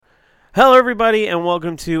Hello, everybody, and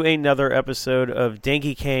welcome to another episode of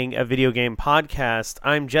Danky Kang, a video game podcast.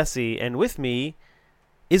 I'm Jesse, and with me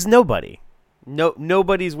is nobody.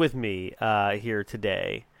 Nobody's with me here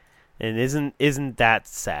today, and isn't that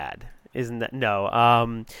sad? Isn't that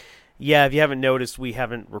no? Yeah. If you haven't noticed, we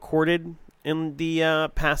haven't recorded in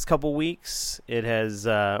the past couple weeks. It has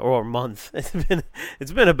or a month.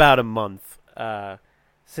 It's been about a month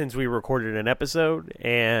since we recorded an episode,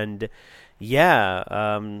 and. Yeah,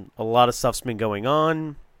 a lot of stuff's been going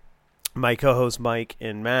on. My co-hosts Mike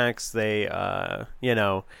and Max, they, have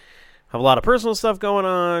a lot of personal stuff going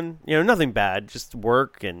on. Nothing bad, just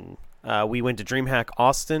work. And we went to DreamHack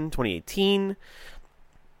Austin 2018.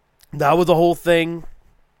 That was the whole thing.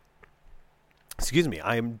 Excuse me,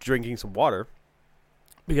 I am drinking some water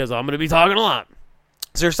because I'm going to be talking a lot.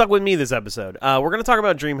 So you're stuck with me this episode. We're going to talk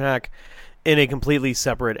about DreamHack in a completely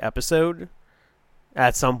separate episode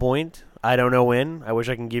at some point. I don't know when. I wish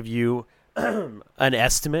I can give you an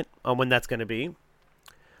estimate on when that's going to be.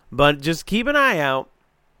 But just keep an eye out.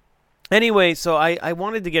 Anyway, so I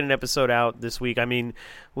wanted to get an episode out this week. I mean,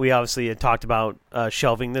 we obviously had talked about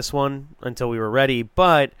shelving this one until we were ready.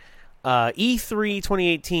 But E3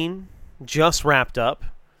 2018 just wrapped up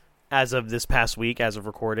as of this past week, as of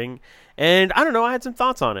recording. And I don't know, I had some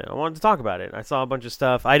thoughts on it. I wanted to talk about it. I saw a bunch of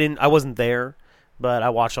stuff. I wasn't there, but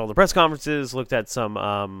I watched all the press conferences, looked at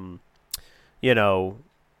some...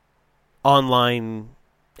 online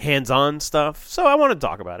hands-on stuff. So I want to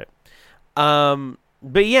talk about it.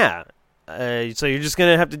 But yeah, so you're just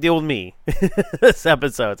going to have to deal with me this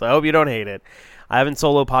episode. So I hope you don't hate it. I haven't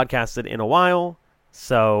solo podcasted in a while.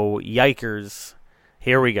 So yikers.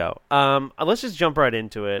 Here we go. Let's just jump right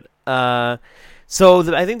into it. I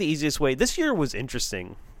think the easiest way, this year was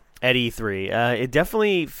interesting at E3. It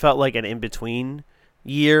definitely felt like an in-between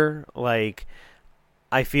year. Like,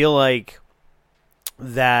 I feel like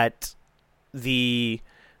that the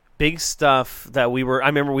big stuff that I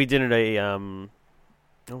remember we did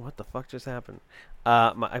what the fuck just happened?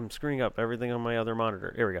 I'm screwing up everything on my other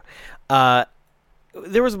monitor. Here we go.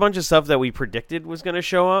 There was a bunch of stuff that we predicted was going to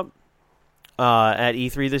show up at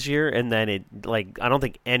E3 this year, and then I don't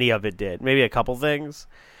think any of it did. Maybe a couple things,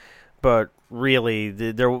 but really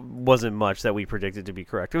there wasn't much that we predicted to be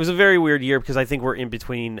correct. It was a very weird year because I think we're in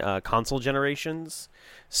between console generations,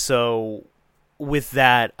 so with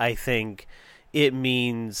that, I think it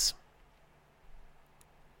means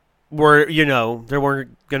there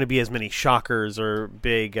weren't going to be as many shockers or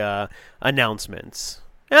big announcements.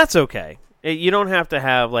 That's okay. You don't have to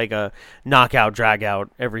have like a knockout, drag out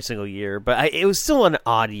every single year, but it was still an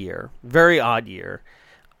odd year, very odd year.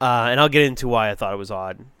 And I'll get into why I thought it was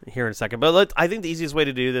odd here in a second. But I think the easiest way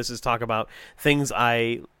to do this is talk about things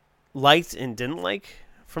I liked and didn't like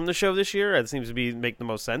from the show this year. It seems to make the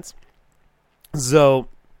most sense. So,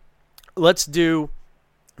 let's do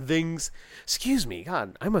things... Excuse me,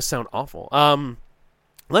 God, I must sound awful.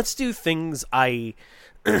 Let's do things I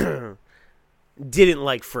didn't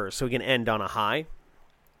like first, so we can end on a high.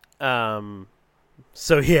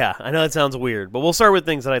 So yeah, I know that sounds weird, but we'll start with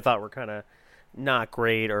things that I thought were kind of not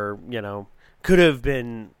great or, could have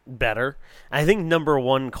been better. I think number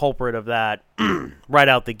one culprit of that, right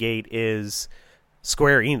out the gate, is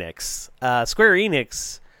Square Enix. Square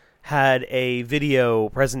Enix had a video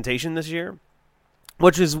presentation this year,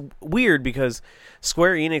 which is weird because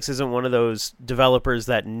Square Enix isn't one of those developers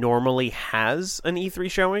that normally has an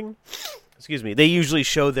E3 showing. Excuse me. They usually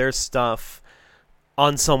show their stuff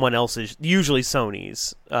on someone else's, usually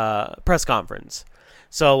Sony's, press conference.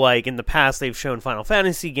 So, like, in the past, they've shown Final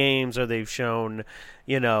Fantasy games, or they've shown,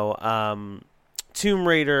 Tomb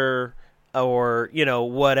Raider, or,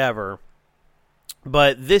 whatever.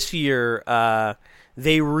 But this year,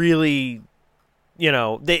 they really,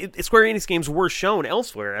 Square Enix games were shown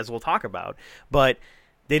elsewhere, as we'll talk about, but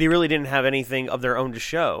they really didn't have anything of their own to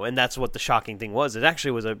show, and that's what the shocking thing was. It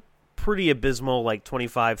actually was a pretty abysmal,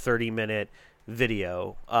 25, 30-minute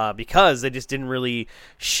video, because they just didn't really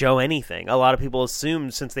show anything. A lot of people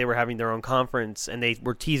assumed, since they were having their own conference, and they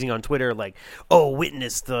were teasing on Twitter,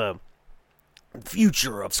 witness the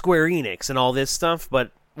future of Square Enix and all this stuff,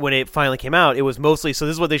 but when it finally came out, it was mostly, so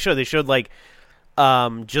this is what they showed. They showed,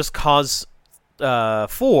 Just Cause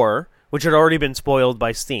 4, which had already been spoiled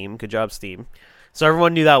by Steam. Good job, Steam. So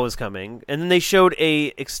everyone knew that was coming. And then they showed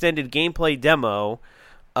a extended gameplay demo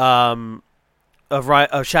of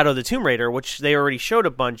Shadow of the Tomb Raider, which they already showed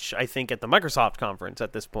a bunch, I think, at the Microsoft conference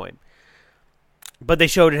at this point. But they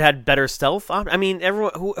showed it had better stealth. I mean,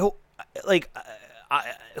 everyone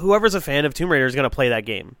whoever's a fan of Tomb Raider is going to play that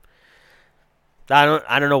game.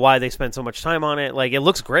 I don't know why they spend so much time on it. It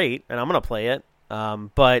looks great, and I'm going to play it.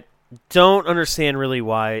 But Don't understand really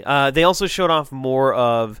why. They also showed off more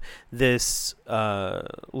of this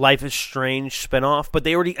Life is Strange spinoff, but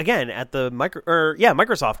they already, again, at the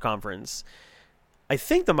Microsoft conference, I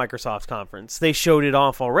think the Microsoft conference, they showed it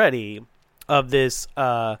off already of this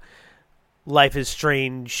Life is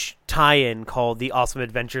Strange tie-in called The Awesome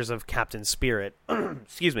Adventures of Captain Spirit.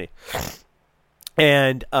 Excuse me.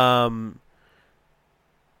 And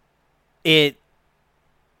it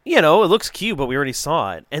looks cute, but we already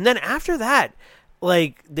saw it. And then after that,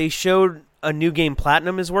 like, they showed a new game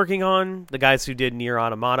Platinum is working on, the guys who did Nier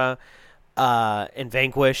Automata and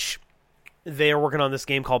Vanquish. They are working on this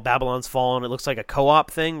game called Babylon's Fall, and it looks like a co-op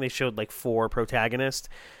thing. They showed like 4 protagonists,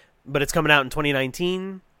 but it's coming out in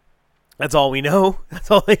 2019. That's all we know.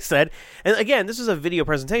 That's all they said. And again, this was a video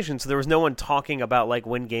presentation, so there was no one talking about like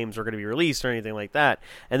when games were going to be released or anything like that.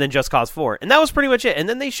 And then Just Cause 4. And that was pretty much it. And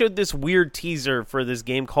then they showed this weird teaser for this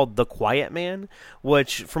game called The Quiet Man,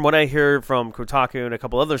 which from what I heard from Kotaku and a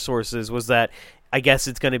couple other sources was that I guess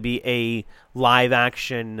it's going to be a live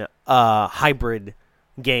action hybrid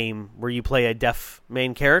game where you play a deaf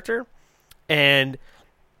main character. And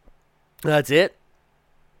that's it.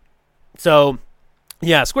 So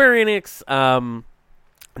yeah, Square Enix,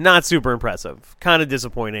 not super impressive. Kind of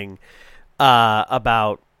disappointing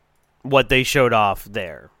about what they showed off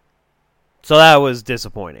there. So that was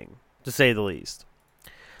disappointing, to say the least.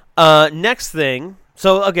 Next thing,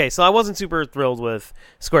 so I wasn't super thrilled with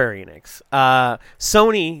Square Enix.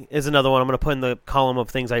 Sony is another one I'm going to put in the column of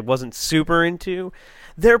things I wasn't super into.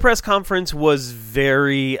 Their press conference was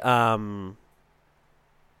very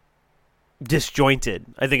disjointed,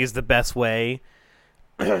 I think is the best way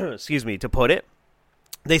excuse me, to put it.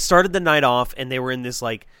 They started the night off and they were in this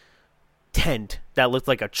like tent that looked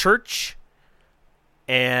like a church,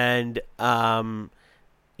 and it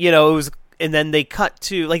was, and then they cut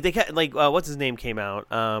to what's his name came out.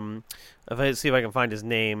 If I see if I can find his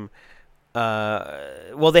name, they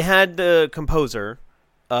had the composer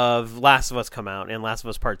of Last of Us come out and Last of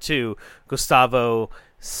Us Part 2, Gustavo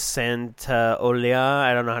Santaolalla.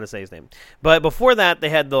 I don't know how to say his name. But before that, they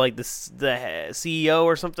had the CEO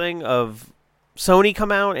or something of Sony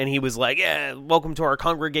come out, and he was like, "Yeah, welcome to our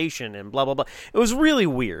congregation," and blah, blah, blah. It was really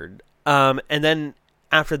weird. And then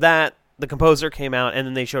after that, the composer came out, and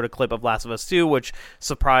then they showed a clip of Last of Us 2, which,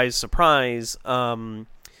 surprise, surprise,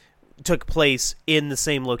 took place in the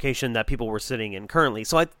same location that people were sitting in currently.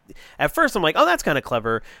 So at first I'm like, oh, that's kind of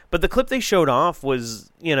clever. But the clip they showed off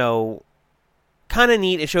was, kind of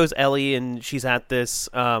neat. It shows Ellie, and she's at this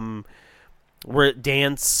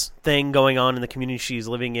dance thing going on in the community she's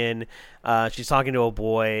living in. She's talking to a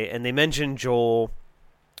boy, and they mention Joel.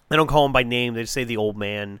 They don't call him by name. They just say the old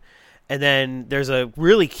man. And then there's a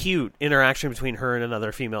really cute interaction between her and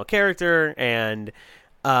another female character, and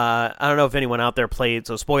I don't know if anyone out there played,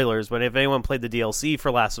 so spoilers, but if anyone played the DLC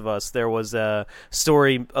for Last of Us, there was a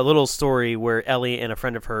little story where Ellie and a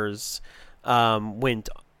friend of hers went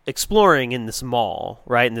exploring in this mall,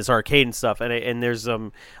 right, in this arcade and stuff, and there's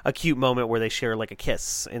a cute moment where they share like a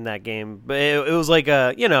kiss in that game, but it was like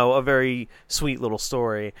a very sweet little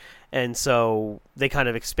story, and so they kind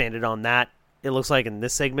of expanded on that, it looks like, in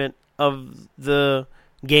this segment of the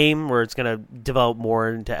game, where it's going to develop more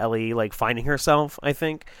into Ellie like finding herself, I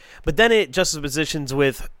think. But then it juxtapositions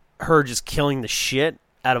with her just killing the shit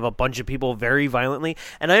out of a bunch of people very violently.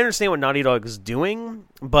 And I understand what Naughty Dog is doing,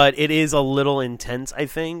 but it is a little intense, I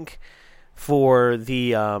think, for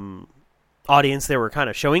the audience they were kind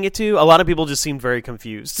of showing it to. A lot of people just seemed very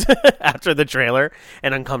confused after the trailer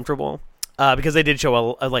and uncomfortable. Because they did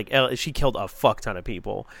show she killed a fuck ton of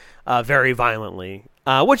people very violently,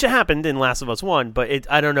 which happened in Last of Us 1, but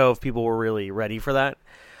I don't know if people were really ready for that.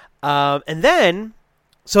 And then,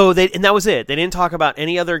 and that was it. They didn't talk about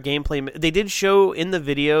any other gameplay. They did show in the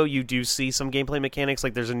video, you do see some gameplay mechanics,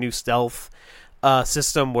 like there's a new stealth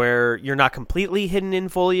system where you're not completely hidden in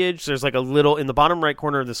foliage. There's like a little, in the bottom right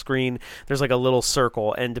corner of the screen, there's like a little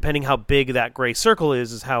circle, and depending how big that gray circle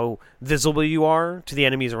is how visible you are to the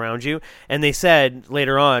enemies around you. And they said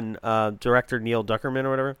later on, director Neil Druckmann or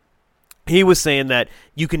whatever, he was saying that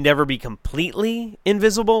you can never be completely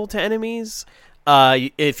invisible to enemies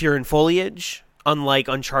if you're in foliage. Unlike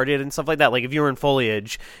Uncharted and stuff like that, like if you're in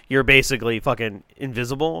foliage, you're basically fucking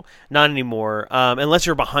invisible. Not anymore. Unless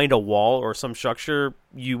you're behind a wall or some structure,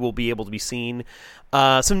 you will be able to be seen.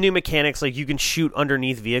 Some new mechanics, like you can shoot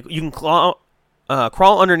underneath vehicles. You can crawl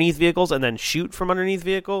underneath vehicles and then shoot from underneath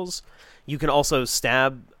vehicles. You can also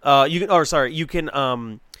stab. You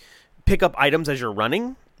can pick up items as you're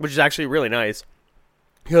running, which is actually really nice.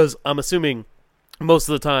 Because I'm assuming most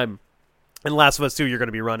of the time in Last of Us 2, you're going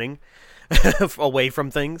to be running away from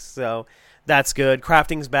things, so That's good.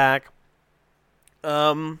 Crafting's back.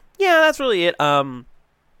 Yeah, that's really it.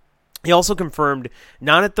 He also confirmed,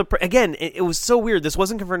 not at the again, it was so weird. This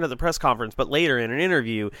wasn't confirmed at the press conference, but later in an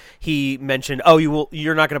interview, he mentioned, "Oh,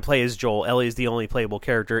 you're not going to play as Joel. Ellie is the only playable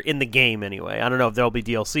character in the game anyway. I don't know if there'll be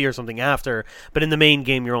DLC or something after, but in the main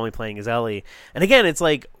game, you're only playing as Ellie." And again, it's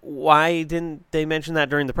like, why didn't they mention that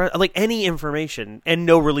during the press? Like, any information, and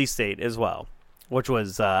no release date as well, which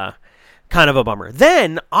was kind of a bummer.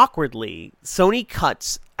 Then, awkwardly, Sony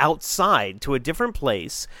cuts outside to a different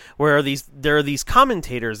place where there are these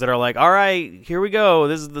commentators that are like, all right, here we go.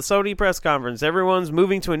 This is the Sony press conference. Everyone's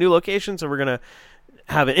moving to a new location, so we're going to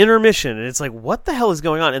have an intermission. And it's like, what the hell is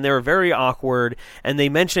going on? And they were very awkward, and they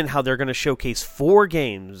mentioned how they're going to showcase 4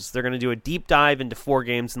 games. They're going to do a deep dive into 4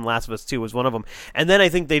 games, and Last of Us 2 was one of them. And then I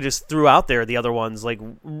think they just threw out there the other ones, like,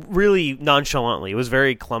 really nonchalantly. It was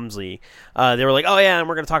very clumsy. They were like, oh yeah, and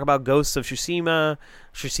we're going to talk about Ghosts of Tsushima.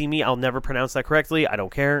 I'll never pronounce that correctly. I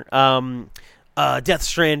don't care. Death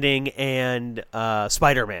Stranding and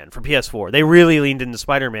Spider-Man for PS4. They really leaned into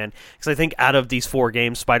Spider-Man because I think out of these 4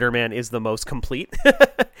 games, Spider-Man is the most complete.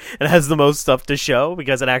 It has the most stuff to show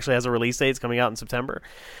because it actually has a release date. It's coming out in September.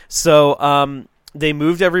 So they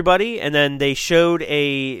moved everybody, and then they showed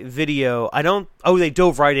a video. They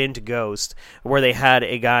dove right into Ghost, where they had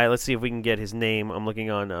a guy. Let's see if we can get his name. I'm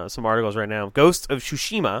looking on some articles right now. Ghost of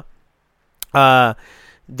Tsushima.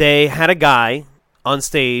 They had a guy on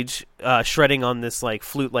stage shredding on this like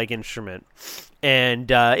flute-like instrument, and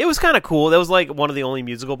it was kind of cool. That was like one of the only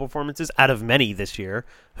musical performances out of many this year.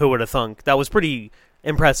 Who would have thunk? That was pretty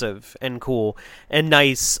impressive and cool and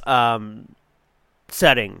nice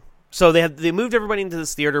setting. So they moved everybody into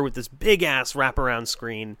this theater with this big ass wraparound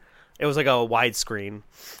screen. It was like a widescreen,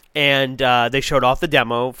 and they showed off the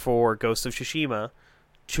demo for Ghost of Tsushima.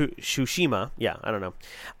 Yeah, I don't know,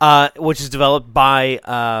 which is developed by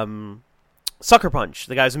Sucker Punch,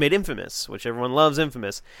 the guys who made Infamous, which everyone loves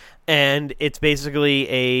Infamous, and it's basically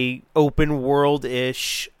a open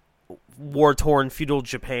world-ish, war-torn feudal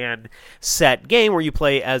Japan set game where you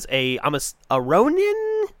play as a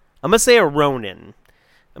Ronin. I'm gonna say a Ronin,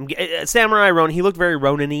 Samurai Ronin. He looked very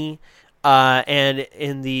Ronin-y. And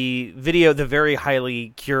in the video, the very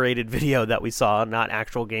highly curated video that we saw, not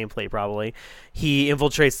actual gameplay probably, he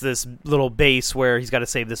infiltrates this little base where he's got to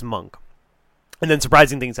save this monk. And then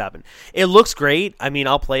surprising things happen. It looks great. I mean,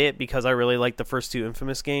 I'll play it because I really like the first 2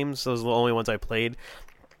 Infamous games. Those are the only ones I played.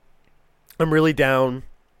 I'm really down.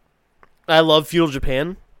 I love feudal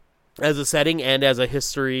Japan as a setting and as a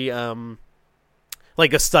history,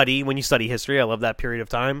 like a study. When you study history, I love that period of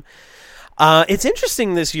time. It's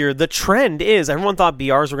interesting this year. The trend is, everyone thought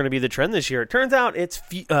BRs were going to be the trend this year. It turns out it's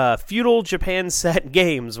feudal Japan set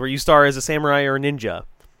games where you star as a samurai or a ninja.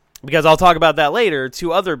 Because I'll talk about that later.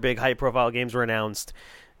 2 other big high-profile games were announced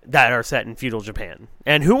that are set in feudal Japan.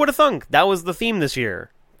 And who would have thunk? That was the theme this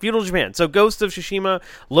year. Feudal Japan. So Ghost of Tsushima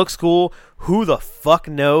looks cool. Who the fuck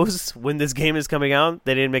knows when this game is coming out?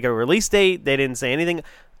 They didn't make a release date. They didn't say anything.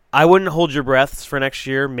 I wouldn't hold your breaths for next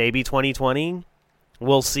year. Maybe 2020.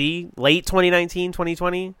 We'll see. Late 2019,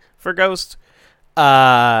 2020 for Ghost.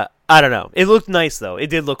 I don't know. It looked nice, though.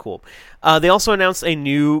 It did look cool. They also announced a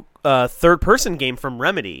new third-person game from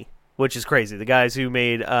Remedy, which is crazy. The guys who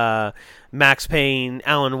made Max Payne,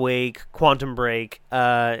 Alan Wake, Quantum Break.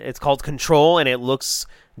 It's called Control, and it looks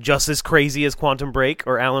just as crazy as Quantum Break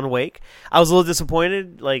or Alan Wake. I was a little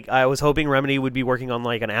disappointed. Like, I was hoping Remedy would be working on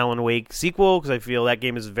like an Alan Wake sequel because I feel that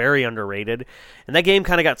game is very underrated. And that game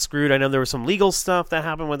kind of got screwed. I know there was some legal stuff that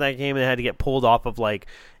happened with that game and it had to get pulled off of like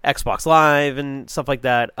Xbox Live and stuff like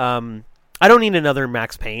that. I don't need another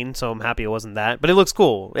Max Payne, so I'm happy it wasn't that. But it looks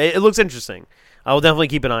cool. It looks interesting. I will definitely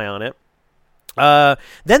keep an eye on it.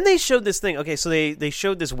 Then they showed this thing. Okay, so they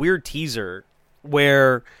showed this weird teaser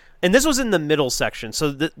where... And this was in the middle section,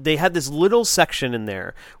 so they had this little section in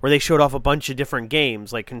there where they showed off a bunch of different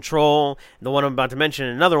games, like Control, the one I'm about to mention,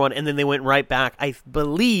 and another one, and then they went right back, I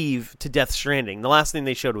believe, to Death Stranding. The last thing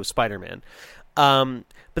they showed was Spider-Man. But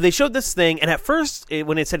they showed this thing, and at first,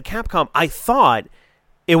 when it said Capcom, I thought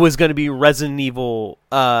it was going to be Resident Evil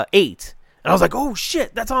 8. And I was like, oh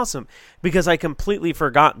shit, that's awesome, because I completely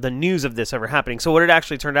forgot the news of this ever happening. So what it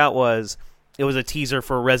actually turned out was... It was a teaser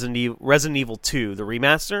for Resident Evil 2, the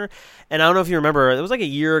remaster. And I don't know if you remember, it was like a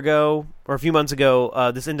year ago or a few months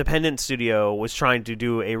ago, this independent studio was trying to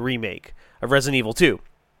do a remake of Resident Evil 2.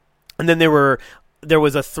 And then there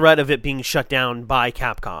was a threat of it being shut down by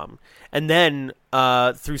Capcom. And then,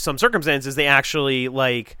 through some circumstances, they actually,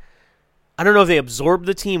 like... I don't know if they absorbed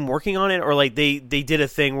the team working on it or like they did a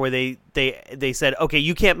thing where they said, okay,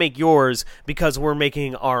 you can't make yours because we're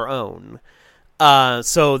making our own.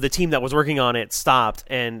 So the team that was working on it stopped,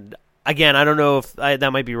 and again, I don't know if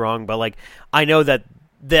that might be wrong, but like I know that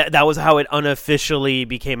was how it unofficially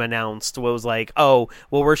became announced. It was like, oh,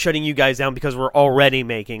 well, we're shutting you guys down because we're already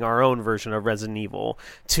making our own version of Resident Evil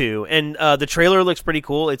 2. And the trailer looks pretty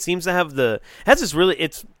cool. It seems to have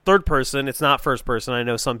it's third person. It's not first person. I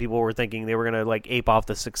know some people were thinking they were going to like ape off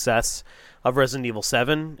the success of Resident Evil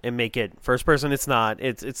 7 and make it first person. It's not.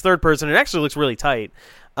 It's third person. It actually looks really tight.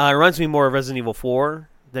 It reminds me more of Resident Evil 4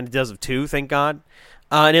 than it does of 2, thank God.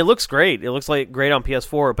 And it looks great. It looks like great on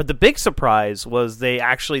PS4. But the big surprise was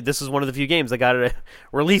this is one of the few games that got a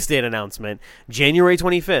release date announcement. January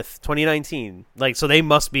 25th, 2019. Like, so they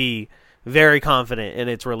must be very confident in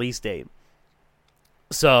its release date.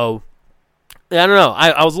 So, I don't know.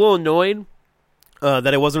 I was a little annoyed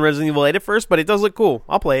that it wasn't Resident Evil 8 at first, but it does look cool.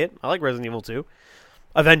 I'll play it. I like Resident Evil 2.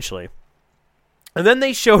 Eventually. And then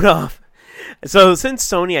they showed off. So since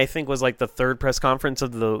Sony, I think, was like the third press conference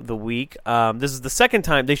of the week, this is the second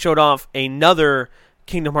time they showed off another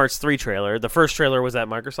Kingdom Hearts 3 trailer. The first trailer was at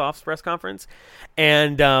Microsoft's press conference,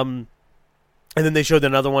 and then they showed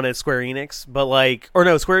another one at Square Enix. But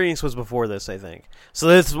Square Enix was before this, I think. So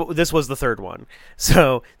this was the third one.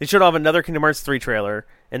 So they showed off another Kingdom Hearts 3 trailer,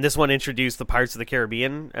 and this one introduced the Pirates of the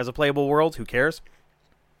Caribbean as a playable world. Who cares?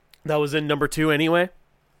 That was in number 2 anyway.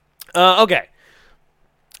 Okay.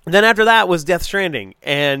 Then after that was Death Stranding,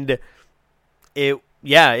 and it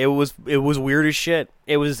was weird as shit.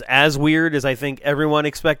 It was as weird as I think everyone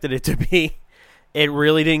expected it to be. It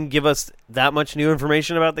really didn't give us that much new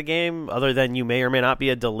information about the game, other than you may or may not be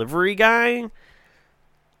a delivery guy.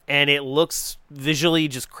 And it looks visually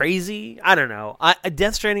just crazy. I don't know.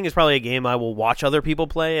 Death Stranding is probably a game I will watch other people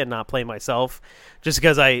play and not play myself, just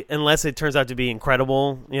because unless it turns out to be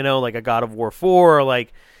incredible, like a God of War 4 or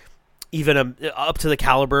like even up to the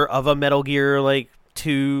caliber of a Metal Gear, like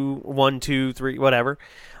 1, 2, 3, whatever.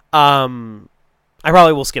 I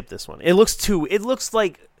probably will skip this one. It looks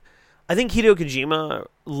like, I think Hideo Kojima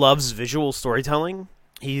loves visual storytelling.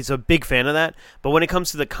 He's a big fan of that. But when it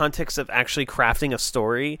comes to the context of actually crafting a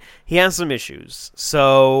story, he has some issues.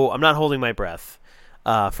 So I'm not holding my breath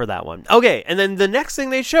for that one. Okay, and then the next thing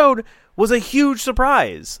they showed was a huge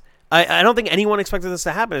surprise. I don't think anyone expected this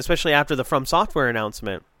to happen, especially after the From Software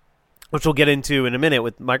announcement, which we'll get into in a minute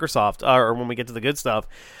with Microsoft, or when we get to the good stuff.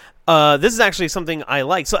 This is actually something I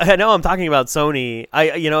like. So I know I'm talking about Sony.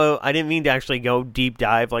 I didn't mean to actually go deep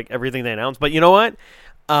dive like everything they announced, but you know what?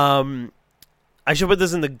 I should put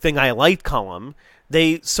this in the thing I liked column.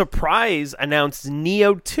 They surprise announced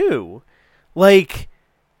Nioh 2. Like,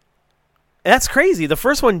 that's crazy. The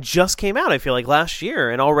first one just came out, I feel like, last year,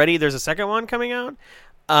 and already there's a second one coming out.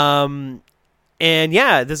 And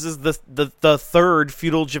yeah, this is the third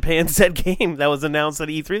Feudal Japan set game that was announced at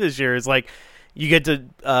E3 this year. It's like you get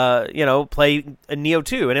to play a Nioh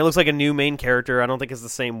 2, and it looks like a new main character. I don't think it's the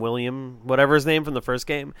same William, whatever his name from the first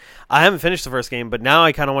game. I haven't finished the first game, but now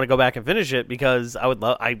I kind of want to go back and finish it because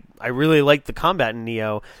I really like the combat in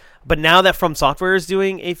Nioh. But now that From Software is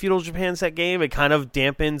doing a Feudal Japan set game, it kind of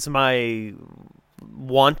dampens my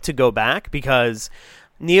want to go back because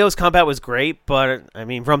Nioh's combat was great, but I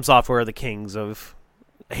mean, From Software are the kings of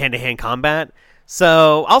hand-to-hand combat.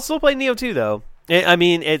 So I'll still play Nioh 2, though.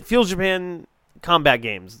 It Feudal Japan combat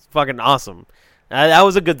games. It's fucking awesome. That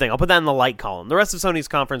was a good thing. I'll put that in the light column. The rest of Sony's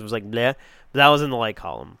conference was like, bleh, but that was in the light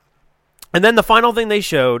column. And then the final thing they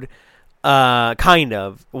showed,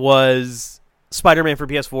 was Spider-Man for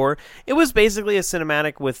PS4. It was basically a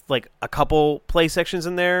cinematic with like a couple play sections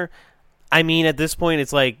in there. I mean, at this point,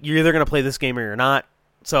 it's like, you're either going to play this game or you're not.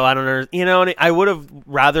 So I don't know, I would have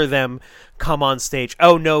rather them come on stage.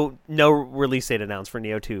 Oh, no release date announced for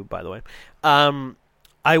Nioh 2, by the way.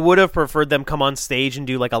 I would have preferred them come on stage and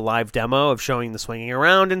do like a live demo of showing the swinging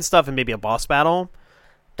around and stuff and maybe a boss battle.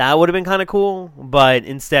 That would have been kind of cool. But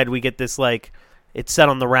instead we get this like, it's set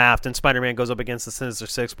on the raft and Spider-Man goes up against the Sinister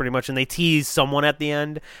Six pretty much. And they tease someone at the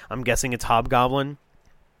end. I'm guessing it's Hobgoblin.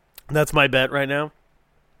 That's my bet right now.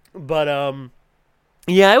 But,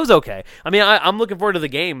 yeah, it was okay. I mean, I'm looking forward to the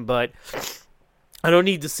game, but I don't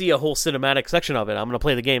need to see a whole cinematic section of it. I'm going to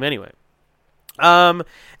play the game anyway. And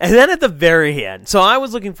then at the very end, so I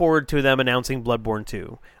was looking forward to them announcing Bloodborne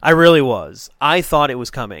 2. I really was. I thought it was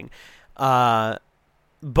coming. But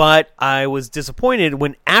I was disappointed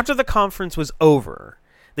when after the conference was over,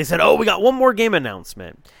 they said, oh, we got one more game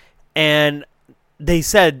announcement. And they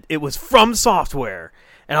said it was From Software.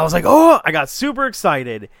 And I was like, oh, I got super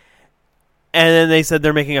excited. And then they said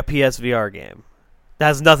they're making a PSVR game. That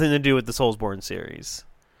has nothing to do with the Soulsborne series.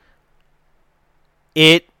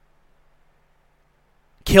 It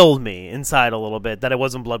killed me inside a little bit that it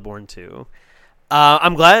wasn't Bloodborne 2.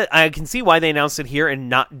 I'm glad. I can see why they announced it here and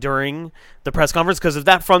not during the press conference, because if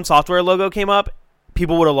that From Software logo came up,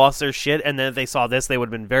 people would have lost their shit, and then if they saw this, they would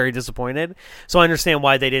have been very disappointed. So I understand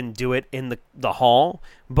why they didn't do it in the hall.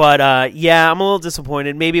 But yeah, I'm a little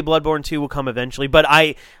disappointed. Maybe Bloodborne 2 will come eventually, but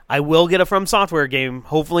I will get a From Software game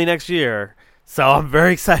hopefully next year. So I'm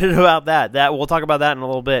very excited about that. We'll talk about that in a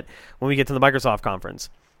little bit when we get to the Microsoft conference.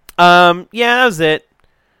 Yeah, that was it.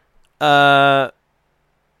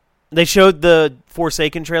 They showed the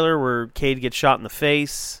Forsaken trailer where Cade gets shot in the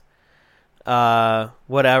face.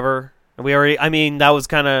 Whatever. That was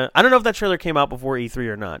kind of... I don't know if that trailer came out before E3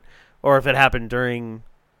 or not, or if it happened during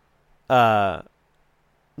the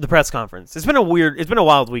press conference. It's been a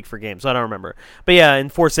wild week for games, so I don't remember. But yeah, in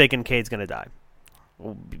Forsaken, Cade's going to die.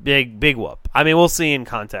 Big whoop. We'll see in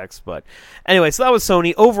context, but anyway, so that was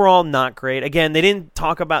Sony. Overall, not great. Again, they didn't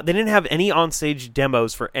have any onstage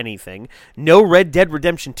demos for anything. No Red Dead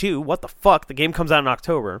Redemption 2. What the fuck? The game comes out in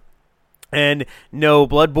October. And no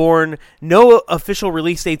Bloodborne, no official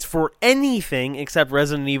release dates for anything except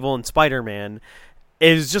Resident Evil and Spider-Man.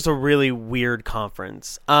 It was just a really weird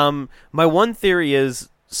conference. My one theory is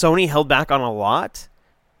Sony held back on a lot.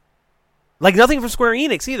 Like, nothing for Square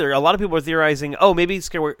Enix either. A lot of people are theorizing, maybe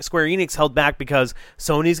Square Enix held back because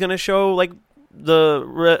Sony's going to show, like,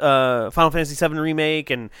 the Final Fantasy VII Remake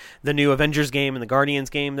and the new Avengers game and the Guardians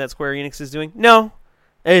game that Square Enix is doing. No.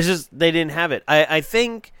 It's just they didn't have it. I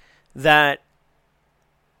think that,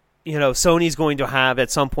 Sony's going to have, at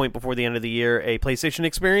some point before the end of the year, a PlayStation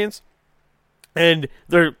experience. And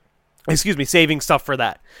they're, saving stuff for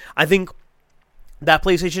that. I think that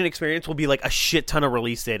PlayStation experience will be like a shit ton of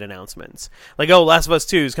release date announcements. Like, Last of Us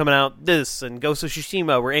 2 is coming out this, and Ghost of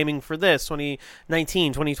Tsushima, we're aiming for this,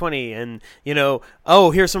 2019, 2020, and,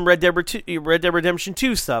 here's some Red Dead Redemption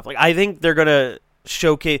 2 stuff. Like, I think they're going to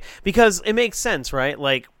showcase, because it makes sense, right?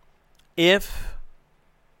 Like,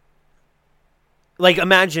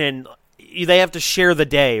 imagine they have to share the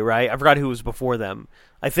day, right? I forgot who was before them.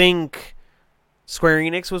 I think Square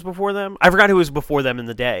Enix was before them. I forgot who was before them in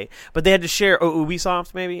the day. But they had to share...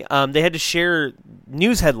 Ubisoft, maybe? They had to share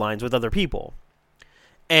news headlines with other people.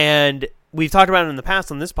 And we've talked about it in the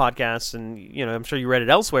past on this podcast, and, I'm sure you read it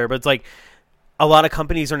elsewhere, but it's like a lot of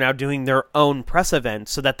companies are now doing their own press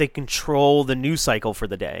events so that they control the news cycle for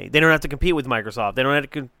the day. They don't have to compete with Microsoft. They don't have to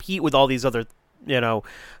compete with all these other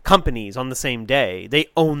companies on the same day. They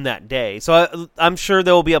own that day. So I'm sure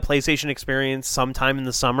there will be a PlayStation experience sometime in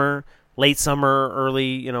the summer, late summer,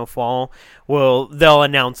 early, fall. They'll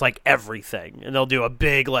announce like everything, and they'll do a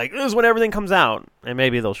big like, this is when everything comes out, and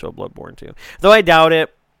maybe they'll show Bloodborne too. Though I doubt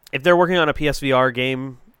it. If they're working on a PSVR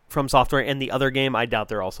game from Software and the other game, I doubt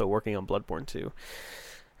they're also working on Bloodborne too.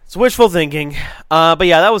 It's wishful thinking. But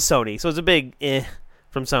yeah, that was Sony. So it's a big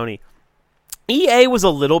from Sony. EA was a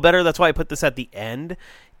little better. That's why I put this at the end.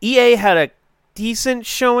 EA had a decent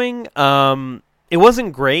showing. It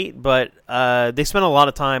wasn't great, but they spent a lot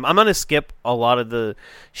of time. I'm going to skip a lot of the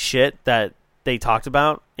shit that they talked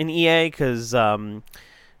about in EA because, actually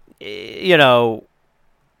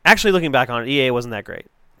looking back on it, EA wasn't that great.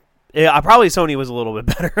 Probably Sony was a little bit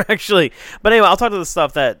better, actually. But anyway, I'll talk to the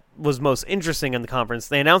stuff that was most interesting in the conference.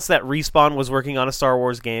 They announced that Respawn was working on a Star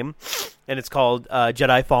Wars game, and it's called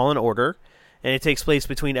Jedi Fallen Order. And it takes place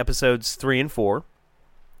between episodes 3 and 4.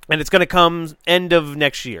 And it's going to come end of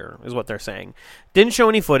next year, is what they're saying. Didn't show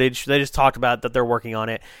any footage. They just talked about that they're working on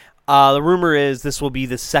it. The rumor is this will be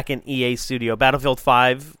the second EA studio. Battlefield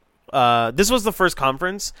 5, this was the first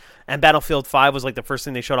conference, and Battlefield 5 was like the first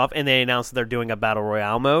thing they showed off, and they announced that they're doing a Battle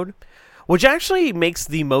Royale mode, which actually makes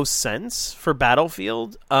the most sense for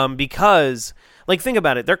Battlefield, because, like, think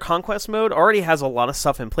about it. Their Conquest mode already has a lot of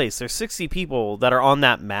stuff in place. There's 60 people that are on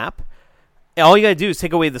that map. All you gotta do is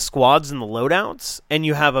take away the squads and the loadouts, and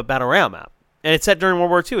you have a Battle Royale map. And it's set during World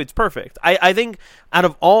War II. It's perfect. I think out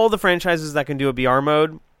of all the franchises that can do a BR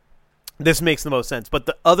mode, this makes the most sense. But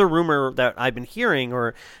the other rumor that I've been hearing,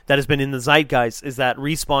 or that has been in the zeitgeist, is that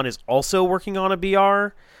Respawn is also working on a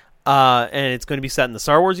BR, and it's going to be set in the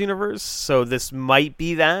Star Wars universe, so this might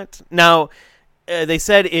be that. Now, they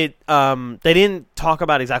said it. They didn't talk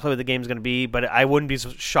about exactly what the game's going to be, but I wouldn't be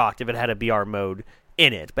shocked if it had a BR mode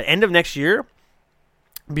in it. But end of next year,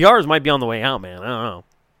 BRs might be on the way out, man. I don't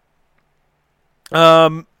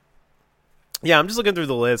know. Yeah, I'm just looking through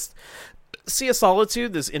the list. Sea of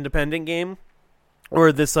Solitude, this independent game,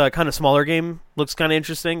 or this kind of smaller game, looks kind of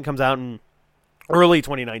interesting. It comes out in early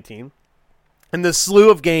 2019. And the slew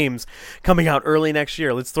of games coming out early next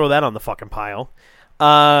year. Let's throw that on the fucking pile.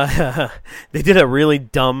 They did a really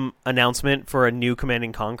dumb announcement for a new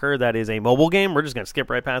Command & Conquer that is a mobile game. We're just going to skip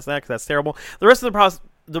right past that because that's terrible. The rest of the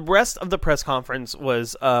the rest of the press conference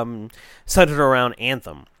was centered around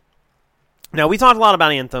Anthem. Now, we talked a lot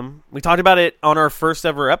about Anthem. We talked about it on our first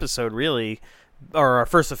ever episode, really, or our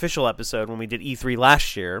first official episode when we did E3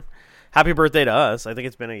 last year. Happy birthday to us. I think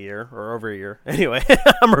it's been a year, or over a year. Anyway,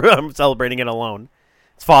 I'm celebrating it alone.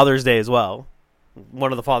 It's Father's Day as well.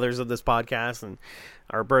 One of the fathers of this podcast, and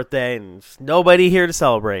our birthday, and nobody here to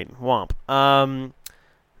celebrate. Womp.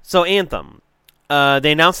 So, Anthem.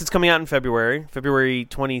 They announced it's coming out in February. February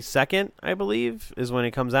 22nd, I believe, is when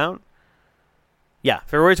it comes out. Yeah,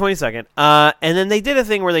 February 22nd. And then they did a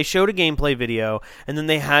thing where they showed a gameplay video, and then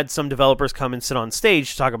they had some developers come and sit on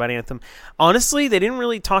stage to talk about Anthem. Honestly, they didn't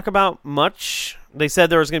really talk about much. They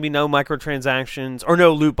said there was going to be no microtransactions, or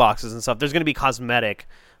no loot boxes and stuff. There's going to be cosmetic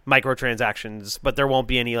microtransactions, but there won't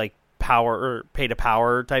be any like power or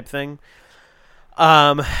pay-to-power type thing.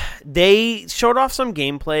 They showed off some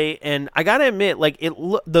gameplay, and I gotta admit, like,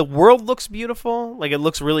 the world looks beautiful. Like, it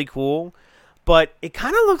looks really cool, but it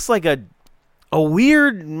kind of looks like a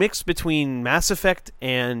weird mix between Mass Effect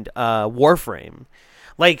and Warframe.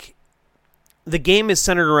 Like, the game is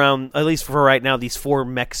centered around, at least for right now, these 4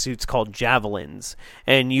 mech suits called Javelins.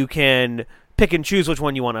 And you can pick and choose which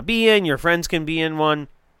one you want to be in. Your friends can be in one.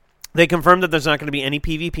 They confirmed that there's not going to be any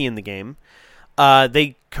PvP in the game.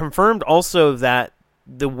 They confirmed also that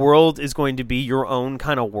the world is going to be your own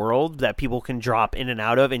kind of world that people can drop in and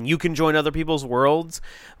out of. And you can join other people's worlds,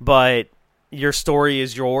 but your story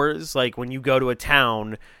is yours. Like, when you go to a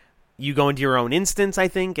town, you go into your own instance, I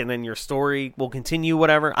think, and then your story will continue,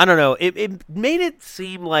 whatever. I don't know. It made it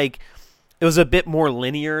seem like it was a bit more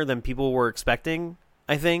linear than people were expecting,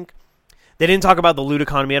 I think. They didn't talk about the loot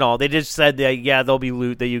economy at all. They just said that, yeah, there'll be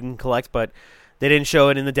loot that you can collect, but they didn't show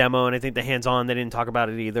it in the demo, and I think the hands-on, they didn't talk about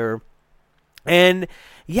it either. And,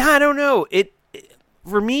 yeah, I don't know.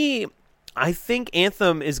 For me, I think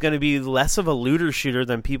Anthem is going to be less of a looter shooter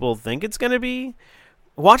than people think it's going to be.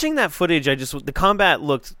 Watching that footage, the combat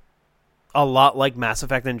looked a lot like Mass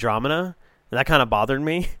Effect Andromeda, and that kind of bothered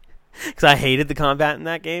me because I hated the combat in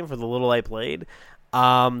that game for the little I played.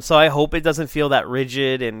 So I hope it doesn't feel that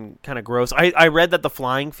rigid and kind of gross. I read that the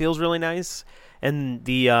flying feels really nice, and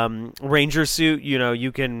the Ranger suit,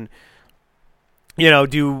 you can,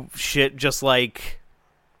 do shit just like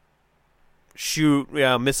shoot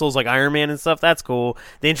missiles like Iron Man and stuff. That's cool.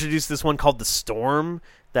 They introduced this one called the Storm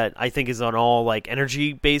that I think is an all like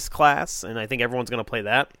energy based class, and I think everyone's gonna play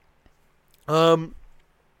that.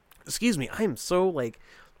 Excuse me, I am so like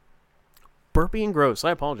burpy and gross.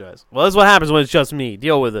 I apologize. Well, that's what happens when it's just me.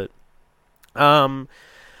 Deal with it. I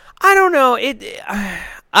don't know.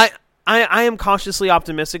 I am cautiously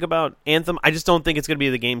optimistic about Anthem. I just don't think it's gonna be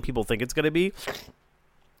the game people think it's gonna be.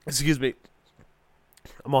 Excuse me.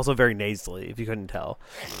 I'm also very nasally, if you couldn't tell.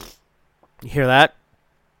 You hear that?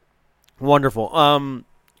 Wonderful.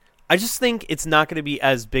 I just think it's not going to be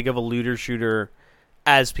as big of a looter shooter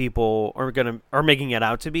as people are making it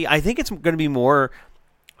out to be. I think it's going to be more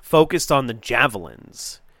focused on the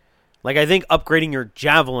javelins. Like, I think upgrading your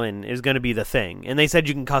javelin is going to be the thing. And they said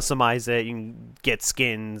you can customize it, you can get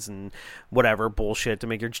skins and whatever bullshit to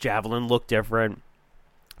make your javelin look different.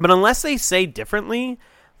 But unless they say differently,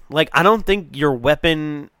 like, I don't think your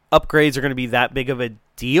weapon upgrades are going to be that big of a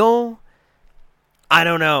deal. I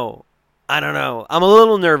don't know. I'm a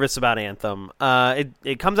little nervous about Anthem.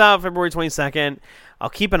 It comes out February 22nd. I'll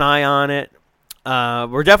keep an eye on it.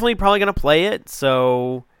 We're definitely probably going to play it.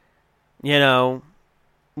 So, we'll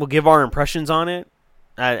give our impressions on it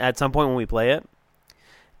at some point when we play it.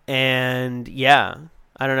 And, yeah,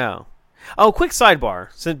 I don't know. Oh, quick sidebar.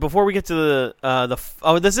 So before we get to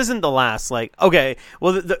this isn't the last. Like, okay,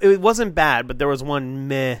 well, it wasn't bad, but there was one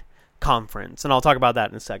meh conference, and I'll talk about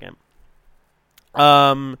that in a second.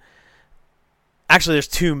 Actually, there's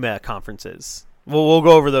 2 meh conferences. We'll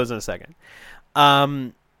go over those in a second.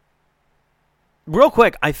 Real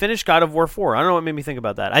quick, I finished God of War 4. I don't know what made me think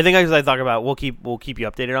about that. I think as I talk about, we'll keep you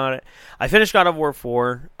updated on it. I finished God of War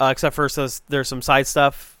 4, except for there's some side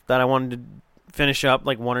stuff that I wanted to finish up,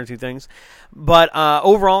 like 1 or 2 things. But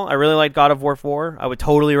overall, I really liked God of War 4. I would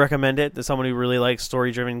totally recommend it to someone who really likes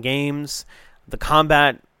story-driven games. The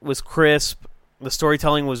combat was crisp. The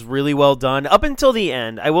storytelling was really well done. Up until the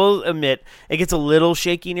end, I will admit, it gets a little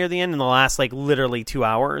shaky near the end in the last, like, literally 2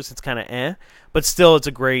 hours. It's kind of But still, it's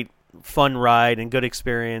a great, fun ride and good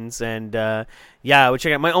experience. And, yeah, I would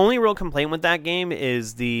check it out. My only real complaint with that game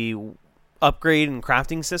is the upgrade and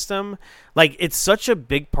crafting system. Like, it's such a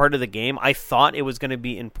big part of the game. I thought it was going to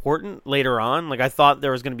be important later on. Like, I thought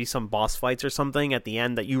there was going to be some boss fights or something at the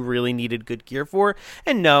end that you really needed good gear for.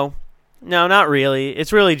 And no, not really.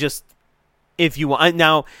 It's really just if you want.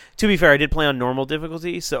 Now, to be fair, I did play on normal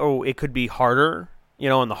difficulty, so it could be harder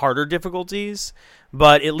on the harder difficulties.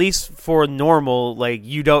 But at least for normal, like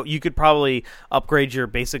you could probably upgrade your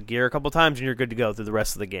basic gear a couple times and you're good to go through the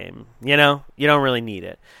rest of the game. You don't really need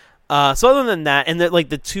it. So other than that, and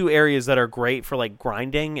the two areas that are great for like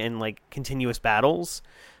grinding and like continuous battles,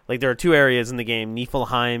 like there are two areas in the game,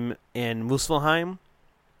 Niflheim and Muspelheim.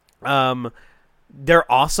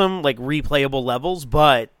 They're awesome, like replayable levels,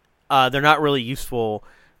 but they're not really useful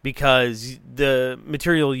because the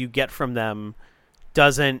material you get from them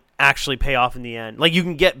doesn't actually pay off in the end. Like, you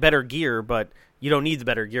can get better gear, but you don't need the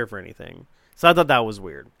better gear for anything. So I thought that was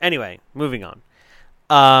weird. Anyway, moving on.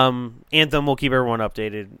 Anthem will keep everyone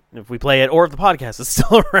updated if we play it, or if the podcast is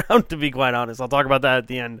still around, to be quite honest. I'll talk about that at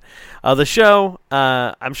the end of the show.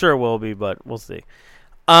 I'm sure it will be, but we'll see.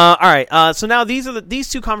 All right, so now these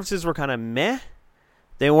two conferences were kind of meh.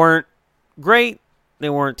 They weren't great. They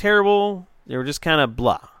weren't terrible. They were just kind of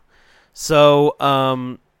blah. So,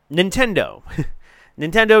 Nintendo.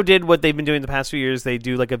 Nintendo did what they've been doing the past few years. They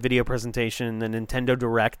do like a video presentation, the Nintendo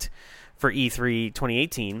Direct for E3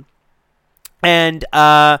 2018. And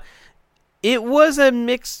it was a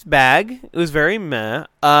mixed bag. It was very meh.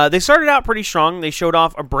 They started out pretty strong. They showed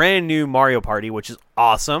off a brand new Mario Party, which is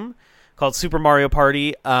awesome, called Super Mario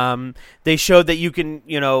Party. They showed that you can,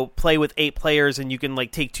 play with 8 players, and you can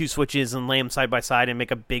like take 2 Switches and lay them side by side and make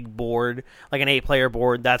a big board, like an 8-player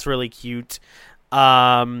board. That's really cute.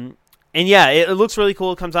 And yeah, it looks really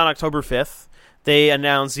cool. It comes out October 5th. They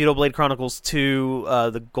announced Xenoblade Chronicles 2,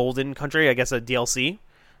 the Golden Country, I guess a DLC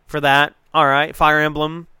for that. All right, Fire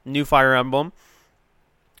Emblem, new Fire Emblem,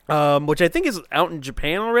 which I think is out in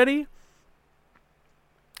Japan already.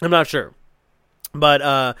 I'm not sure.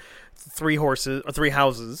 But 3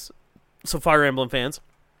 houses, so Fire Emblem fans.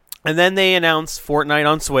 And then they announced Fortnite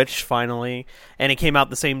on Switch, finally, and it came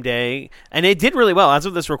out the same day. And it did really well. As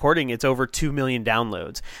of this recording, it's over 2 million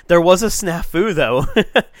downloads. There was a snafu, though,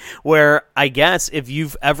 where I guess if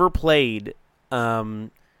you've ever played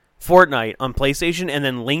Fortnite on PlayStation and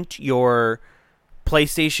then linked your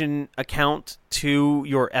PlayStation account to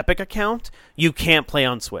your Epic account, you can't play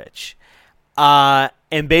on Switch.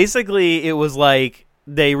 And basically, it was like,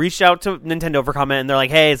 they reached out to Nintendo for comment, and they're like,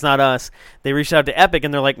 hey, it's not us. They reached out to Epic,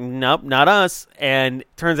 and they're like, nope, not us. And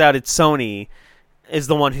it turns out it's Sony is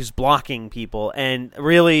the one who's blocking people. And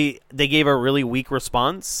really, they gave a really weak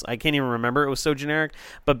response. I can't even remember. It was so generic.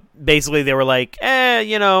 But basically, they were like,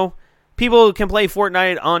 people can play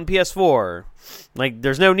Fortnite on PS4. Like,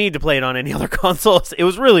 there's no need to play it on any other consoles. It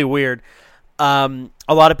was really weird.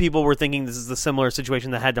 A lot of people were thinking this is a similar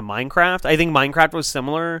situation that had to Minecraft. I think Minecraft was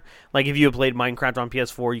similar. Like, if you had played Minecraft on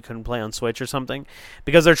PS4, you couldn't play on Switch or something.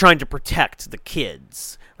 Because they're trying to protect the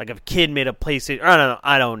kids. Like, if a kid made a PlayStation...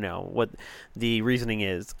 I don't know what the reasoning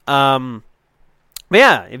is. But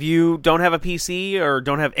yeah, if you don't have a PC or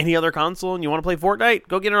don't have any other console and you want to play Fortnite,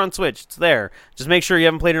 go get it on Switch. It's there. Just make sure you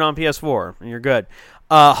haven't played it on PS4, and you're good.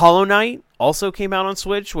 Hollow Knight also came out on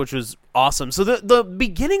Switch, which was awesome. So the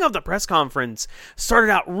beginning of the press conference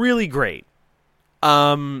started out really great.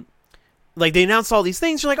 Like, they announced all these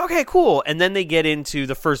things. You're like, okay, cool. And then they get into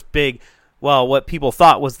the first big, what people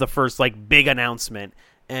thought was the first, like, big announcement.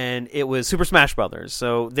 And it was Super Smash Brothers.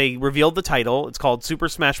 So they revealed the title. It's called Super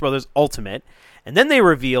Smash Brothers Ultimate. And then they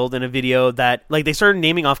revealed in a video that, like, they started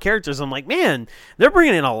naming off characters. I'm like, man, they're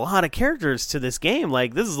bringing in a lot of characters to this game.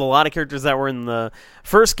 Like, this is a lot of characters that were in the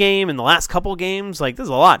first game and the last couple games. Like, this is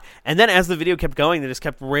a lot. And then as the video kept going, they just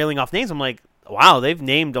kept railing off names. I'm like, wow, they've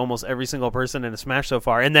named almost every single person in a Smash so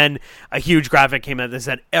far. And then a huge graphic came out that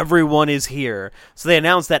said, everyone is here. So they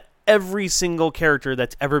announced that every single character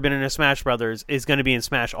that's ever been in a Smash Brothers is going to be in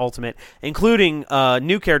Smash Ultimate, including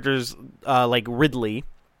new characters like Ridley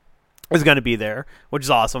is going to be there, which is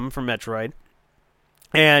awesome, from Metroid.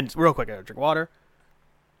 And real quick, I gotta drink water.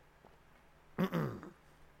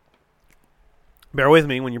 Bear with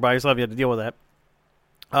me, when you're by yourself, you have to deal with that.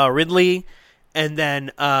 Ridley, and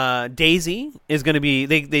then Daisy is going to be...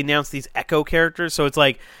 They announced these Echo characters, so it's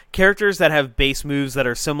like characters that have base moves that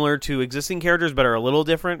are similar to existing characters, but are a little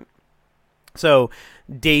different. So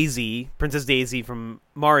Daisy, Princess Daisy from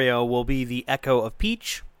Mario, will be the Echo of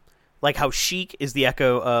Peach. Like how Sheik is the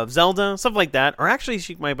Echo of Zelda, stuff like that. Or actually,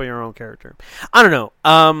 Sheik might be her own character. I don't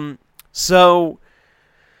know. So,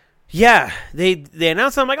 yeah, they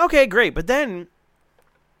announced it. I'm like, okay, great. But then,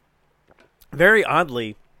 very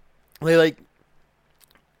oddly, they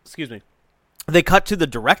they cut to the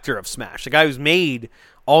director of Smash, the guy who's made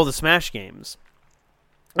all the Smash games.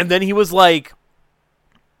 And then he was like...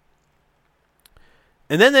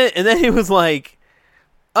 And then he was like,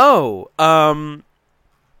 I'm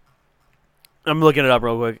looking it up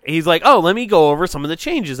real quick. He's like, let me go over some of the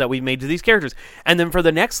changes that we've made to these characters. And then for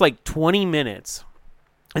the next, 20 minutes,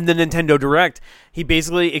 in the Nintendo Direct, he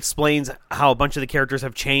basically explains how a bunch of the characters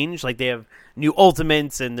have changed. Like, they have new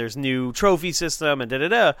ultimates, and there's new trophy system, and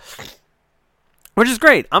da-da-da. Which is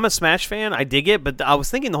great. I'm a Smash fan. I dig it. But I was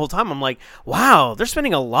thinking the whole time, I'm like, wow, they're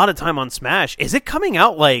spending a lot of time on Smash. Is it coming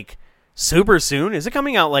out, like, super soon? Is it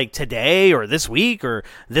coming out, like, today or this week or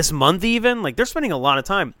this month even? Like, they're spending a lot of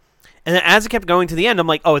time. And then as it kept going to the end, I'm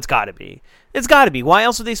like, oh, it's got to be. It's got to be. Why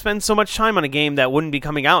else would they spend so much time on a game that wouldn't be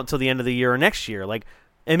coming out until the end of the year or next year? Like,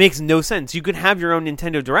 it makes no sense. You could have your own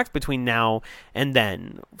Nintendo Direct between now and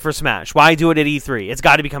then for Smash. Why do it at E3? It's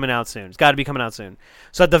got to be coming out soon. It's got to be coming out soon.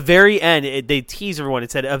 So at the very end, they tease everyone.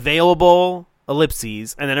 It said available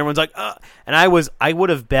ellipses, and then everyone's like, and I would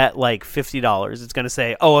have bet like $50. It's going to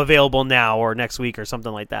say, oh, available now or next week or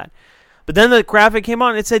something like that. But then the graphic came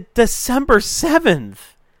on. It said December 7th.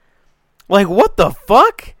 Like, what the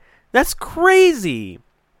fuck? That's crazy.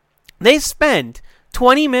 They spent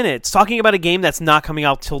 20 minutes talking about a game that's not coming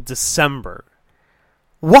out till December.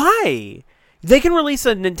 Why? They can release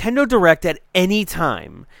a Nintendo Direct at any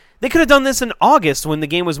time. They could have done this in August when the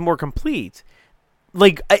game was more complete.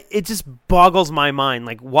 Like, it just boggles my mind.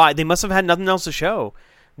 Like, why? They must have had nothing else to show.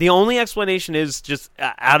 The only explanation is just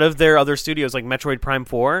out of their other studios, like Metroid Prime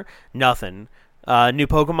 4, nothing. New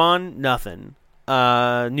Pokemon, nothing.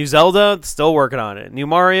 New Zelda, still working on it. New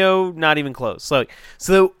Mario, not even close.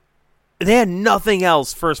 So they had nothing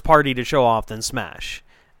else first party to show off than Smash.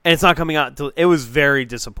 And it's not coming out until... It was very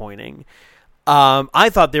disappointing. I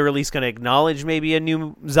thought they were at least going to acknowledge maybe a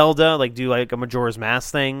new Zelda, like do like a Majora's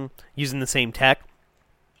Mask thing, using the same tech,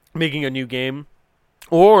 making a new game.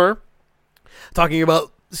 Or talking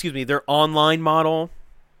about, their online model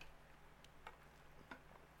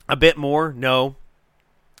a bit more. No.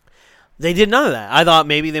 They did none of that. I thought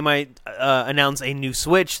maybe they might announce a new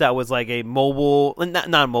Switch that was like a mobile,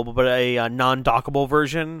 not mobile, but a non-dockable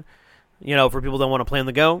version, for people that want to play on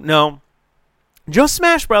the go. No. Just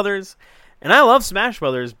Smash Brothers. And I love Smash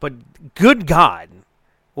Brothers, but good God.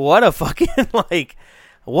 What a fucking,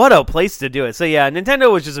 what a place to do it. So yeah,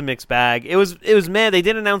 Nintendo was just a mixed bag. It was mad. They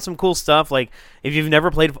did announce some cool stuff. Like, if you've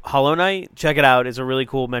never played Hollow Knight, check it out. It's a really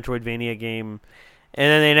cool Metroidvania game. And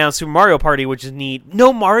then they announced Super Mario Party, which is neat.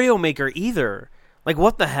 No Mario Maker either. Like,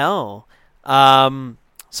 what the hell? So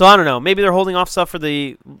I don't know. Maybe they're holding off stuff for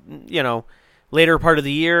the, later part of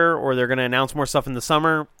the year, or they're going to announce more stuff in the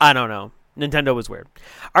summer. I don't know. Nintendo was weird.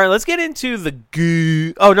 All right, let's get into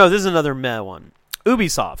the Oh, no, this is another meh one.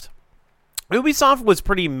 Ubisoft. Ubisoft was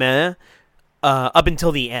pretty meh up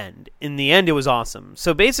until the end. In the end, it was awesome.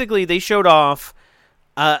 So basically, they showed off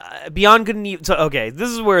Beyond Good and Evil. So, okay, this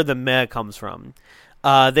is where the meh comes from.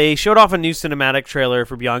 They showed off a new cinematic trailer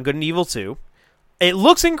for Beyond Good and Evil 2. It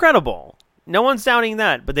looks incredible. No one's doubting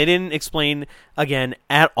that, but they didn't explain, again,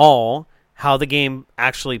 at all how the game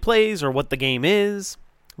actually plays or what the game is.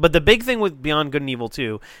 But the big thing with Beyond Good and Evil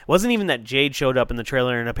 2 wasn't even that Jade showed up in the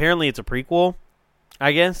trailer, and apparently it's a prequel,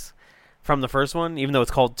 I guess, from the first one, even though it's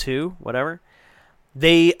called 2, whatever.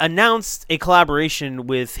 They announced a collaboration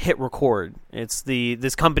with Hit Record. It's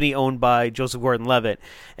this company owned by Joseph Gordon-Levitt.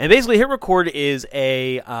 And basically, Hit Record is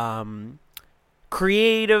a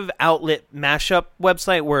creative outlet mashup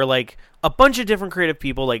website where, like, a bunch of different creative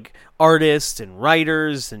people, like artists and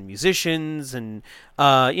writers and musicians and,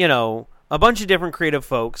 a bunch of different creative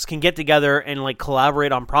folks can get together and, like,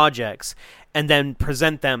 collaborate on projects and then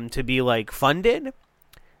present them to be, like, funded.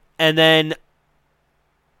 And then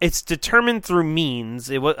it's determined through means.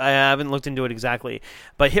 I haven't looked into it exactly,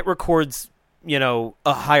 but Hit Record's,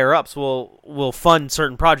 higher ups will fund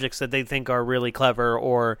certain projects that they think are really clever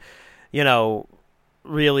or,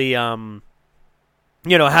 really,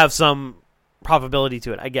 have some probability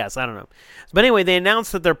to it, I guess. I don't know. But anyway, they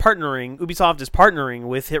announced that Ubisoft is partnering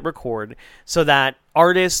with Hit Record so that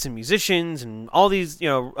artists and musicians and all these,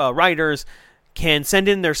 writers can send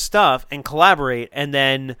in their stuff and collaborate, and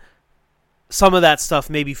then some of that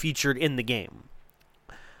stuff may be featured in the game.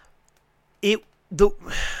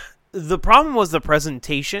 The problem was the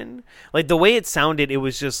presentation. Like, the way it sounded, it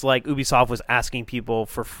was just like Ubisoft was asking people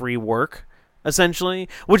for free work, essentially,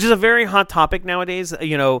 which is a very hot topic nowadays.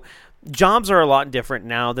 Jobs are a lot different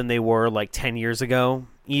now than they were like 10 years ago,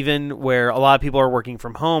 even, where a lot of people are working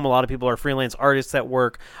from home. A lot of people are freelance artists that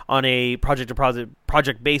work on a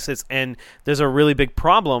project basis. And there's a really big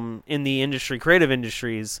problem in the industry, creative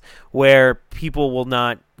industries, where people will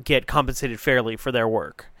not get compensated fairly for their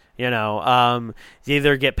work. They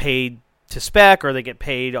either get paid to spec or they get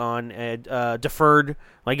paid on a deferred,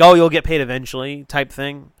 like, oh, you'll get paid eventually type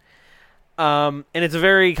thing. And it's a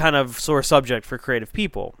very kind of sore subject for creative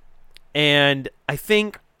people. And I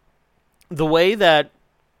think the way that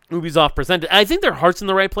Ubisoft presented, I think their heart's in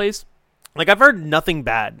the right place. Like, I've heard nothing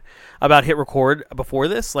bad about Hit Record before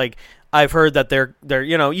this. Like, I've heard that they're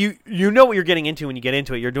you know, you know what you're getting into when you get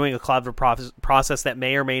into it. You're doing a collaborative process that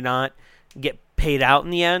may or may not get paid out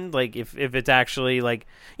in the end. Like, if it's actually, like,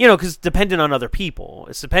 you know, because dependent on other people.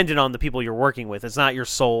 It's dependent on the people you're working with. It's not your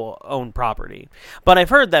sole owned property. But I've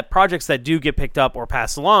heard that projects that do get picked up or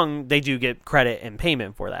passed along, they do get credit and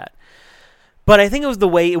payment for that. But I think it was the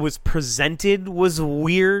way it was presented was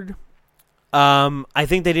weird. I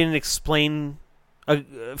think they didn't explain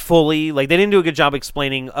fully. Like, they didn't do a good job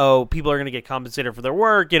explaining, oh, people are going to get compensated for their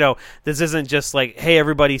work. You know, this isn't just like, hey,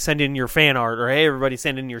 everybody send in your fan art, or hey, everybody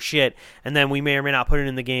send in your shit, and then we may or may not put it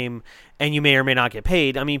in the game, and you may or may not get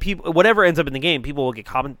paid. I mean, people, whatever ends up in the game, people will get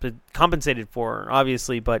compensated for,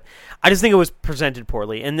 obviously, but I just think it was presented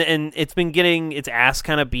poorly. And it's been getting its ass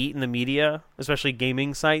kind of beat in the media, especially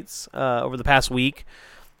gaming sites, over the past week,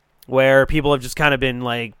 where people have just kind of been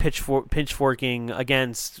like pitchforking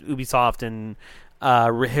against Ubisoft and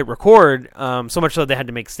Hit Record, so much so they had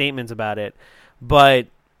to make statements about it. But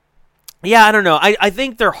yeah, I don't know. I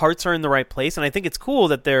think their hearts are in the right place, and I think it's cool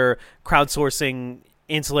that they're crowdsourcing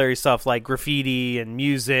ancillary stuff like graffiti and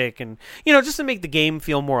music, and, you know, just to make the game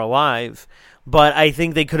feel more alive. But I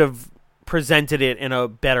think they could have presented it in a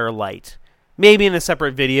better light, maybe in a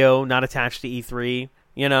separate video, not attached to E3,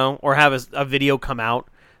 you know, or have a video come out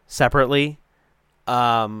separately,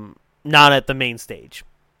 not at the main stage.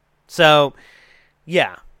 So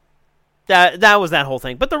yeah, that was that whole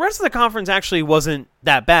thing. But the rest of the conference actually wasn't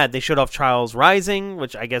that bad. They showed off Trials Rising,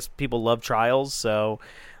 which I guess people love Trials. So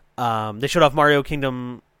they showed off Mario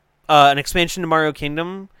Kingdom, an expansion to Mario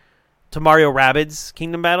Kingdom, to Mario Rabbids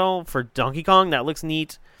Kingdom Battle for Donkey Kong. That looks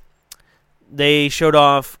neat. They showed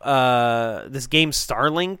off this game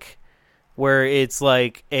Starlink, where it's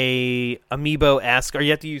like a amiibo-esque, or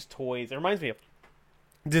you have to use toys. It reminds me of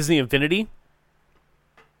Disney Infinity.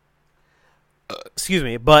 Excuse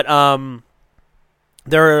me, but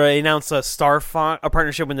they announced a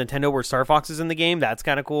partnership with Nintendo where Star Fox is in the game. That's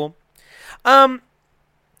kind of cool. And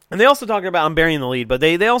they also talked about, I'm burying the lead, but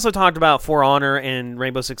they also talked about For Honor and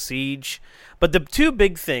Rainbow Six Siege. But the two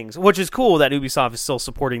big things, which is cool that Ubisoft is still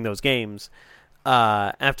supporting those games,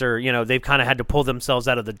 after, you know, they've kind of had to pull themselves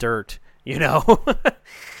out of the dirt, you know,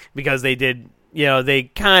 because they did, you know, they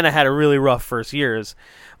kind of had a really rough first years.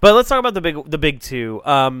 But let's talk about the big two.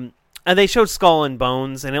 And they showed Skull and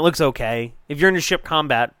Bones, and it looks okay. If you're into ship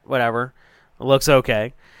combat, whatever, it looks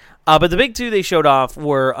okay. But the big two they showed off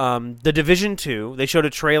were The Division 2. They showed a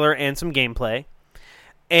trailer and some gameplay.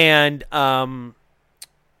 And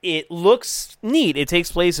it looks neat. It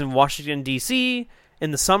takes place in Washington, D.C. in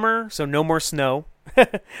the summer, so no more snow.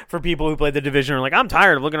 For people who play The Division are like, I'm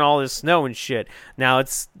tired of looking at all this snow and shit. Now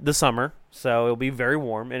it's the summer, so it'll be very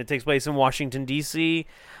warm, and it takes place in Washington, D.C.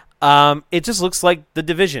 It just looks like The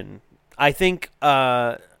Division. I think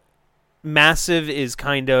Massive is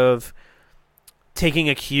kind of taking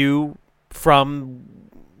a cue from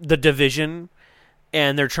The Division,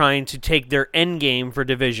 and they're trying to take their end game for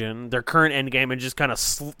Division, their current end game, and just kind of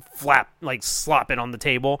slop it on the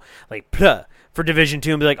table, like, pluh, for Division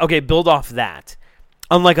 2, and be like, okay, build off that.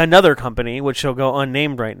 Unlike another company, which shall go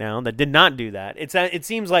unnamed right now, that did not do that. It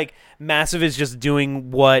seems like Massive is just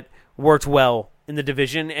doing what worked well in The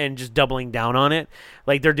Division and just doubling down on it.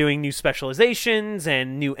 Like, they're doing new specializations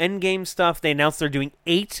and new endgame stuff. They announced they're doing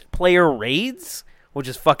 8-player raids, which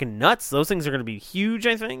is fucking nuts. Those things are going to be huge,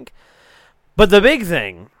 I think. But the big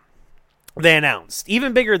thing they announced,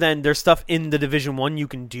 even bigger than there's stuff in the Division 1 you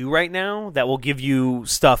can do right now that will give you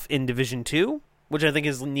stuff in Division 2, which I think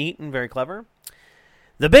is neat and very clever.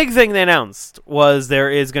 The big thing they announced was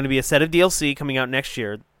there is going to be a set of DLC coming out next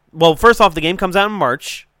year. Well, first off, the game comes out in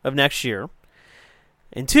March of next year.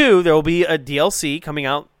 And 2, there will be a DLC coming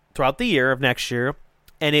out throughout the year of next year,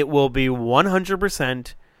 and it will be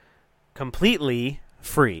 100% completely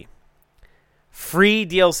free. Free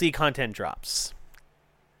DLC content drops.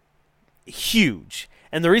 Huge.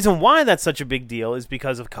 And the reason why that's such a big deal is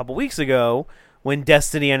because of a couple weeks ago, when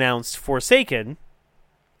Destiny announced Forsaken,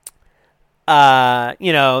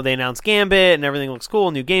 you know, they announced Gambit, and everything looks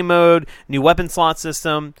cool, new game mode, new weapon slot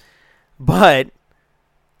system, but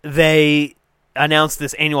they announced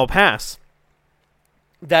this annual pass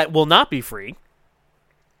that will not be free,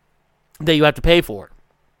 that you have to pay for.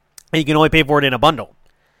 And you can only pay for it in a bundle.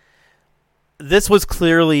 This was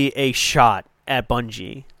clearly a shot at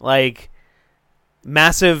Bungie. Like,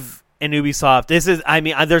 Massive and Ubisoft, this is, I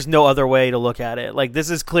mean, there's no other way to look at it. Like, this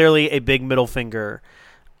is clearly a big middle finger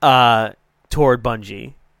toward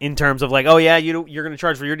Bungie. in terms of like, oh yeah, you're going to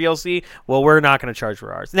charge for your DLC. Well, we're not going to charge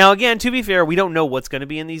for ours. Now, again, to be fair, we don't know what's going to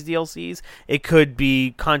be in these DLCs. It could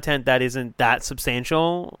be content that isn't that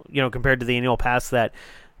substantial, compared to the annual pass that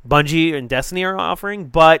Bungie and Destiny are offering.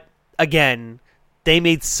 But again, they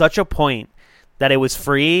made such a point that it was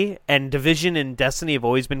free, and Division and Destiny have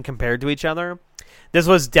always been compared to each other. This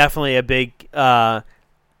was definitely a big,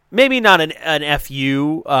 maybe not an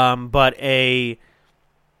FU, but a,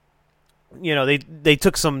 they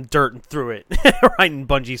took some dirt and threw it right in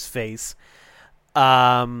Bungie's face.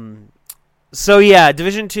 So yeah,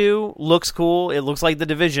 Division 2 looks cool. It looks like The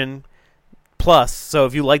Division Plus. So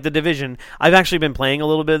if you like The Division, I've actually been playing a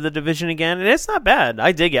little bit of The Division again, and it's not bad.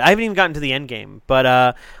 I dig it. I haven't even gotten to the end game,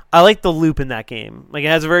 but I like the loop in that game. Like, it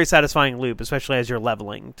has a very satisfying loop, especially as you're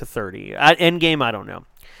leveling to 30. At end game, I don't know.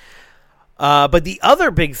 But the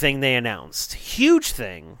other big thing they announced, huge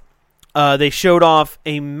thing, they showed off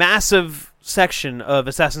a massive section of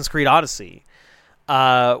Assassin's Creed Odyssey,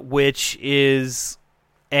 which is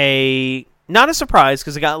not a surprise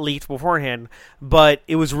because it got leaked beforehand, but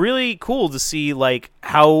it was really cool to see like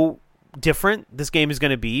how different this game is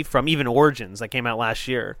going to be from even Origins that came out last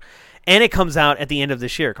year. And it comes out at the end of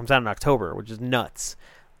this year. It comes out in October, which is nuts.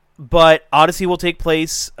 But Odyssey will take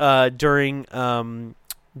place during I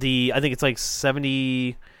think it's like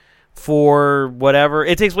 74 whatever.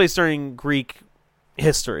 It takes place during Greek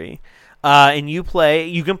history. And you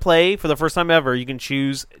can play for the first time ever. You can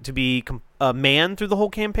choose to be a man through the whole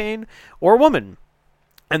campaign or a woman.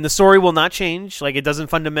 And the story will not change. Like, it doesn't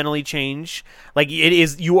fundamentally change. Like, it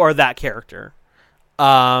is, you are that character.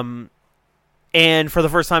 And for the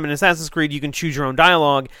first time in Assassin's Creed, you can choose your own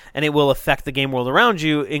dialogue, and it will affect the game world around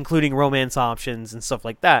you, including romance options and stuff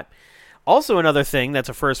like that. Also, another thing that's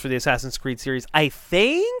a first for the Assassin's Creed series, I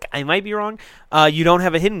think, I might be wrong, you don't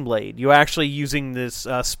have a hidden blade. You're actually using this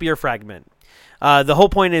spear fragment. The whole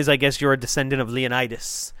point is, I guess, you're a descendant of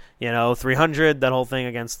Leonidas. 300, that whole thing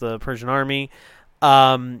against the Persian army.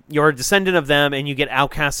 You're a descendant of them, and you get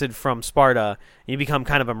outcasted from Sparta. You become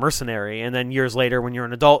kind of a mercenary, and then years later, when you're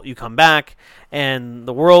an adult, you come back, and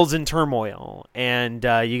the world's in turmoil, and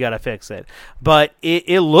you got to fix it. But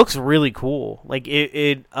it looks really cool. Like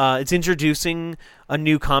it's introducing a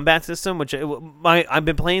new combat system, which I've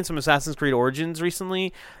been playing some Assassin's Creed Origins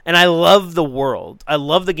recently, and I love the world. I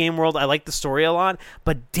love the game world. I like the story a lot,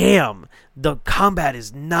 but damn, the combat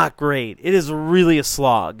is not great. It is really a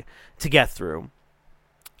slog to get through.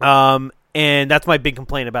 And that's my big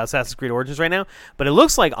complaint about Assassin's Creed Origins right now. But it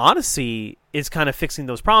looks like Odyssey is kind of fixing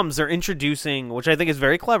those problems. They're introducing, which I think is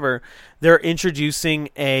very clever, they're introducing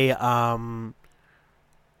a,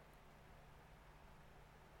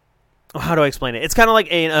 how do I explain it? It's kind of like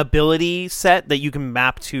an ability set that you can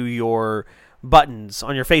map to your buttons,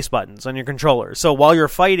 on your face buttons, on your controller. So while you're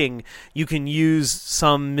fighting, you can use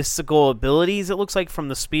some mystical abilities, it looks like, from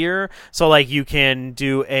the spear. So like you can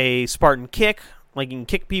do a Spartan kick. Like, you can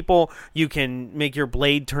kick people, you can make your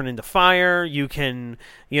blade turn into fire, you can,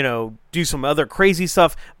 do some other crazy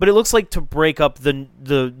stuff, but it looks like to break up the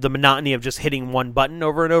monotony of just hitting one button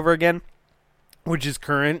over and over again, which is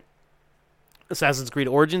current Assassin's Creed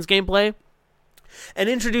Origins gameplay, and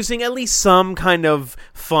introducing at least some kind of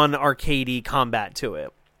fun arcadey combat to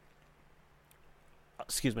it.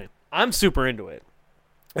 Excuse me. I'm super into it.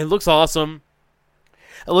 It looks awesome.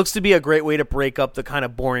 It looks to be a great way to break up the kind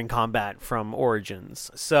of boring combat from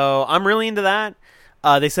Origins. So I'm really into that.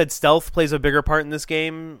 They said stealth plays a bigger part in this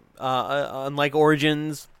game, unlike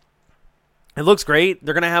Origins. It looks great.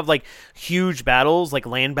 They're going to have, like, huge battles, like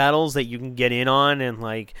land battles that you can get in on, and,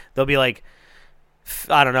 like, there'll be, like,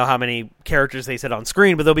 I don't know how many characters they said on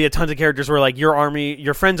screen, but there'll be a tons of characters where, like,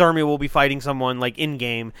 your friend's army will be fighting someone, like,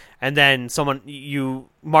 in-game, and then you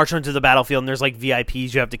march onto the battlefield, and there's, like,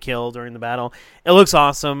 VIPs you have to kill during the battle. It looks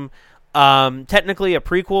awesome. Technically a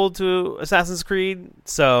prequel to Assassin's Creed,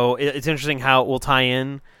 so it's interesting how it will tie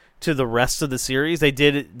in to the rest of the series. They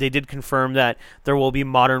did confirm that there will be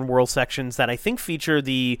modern world sections that I think feature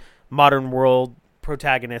the modern world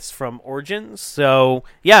protagonists from Origins. So,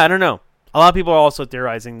 yeah, I don't know. A lot of people are also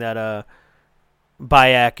theorizing that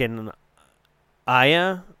Bayek and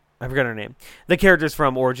Aya, I forgot her name, the characters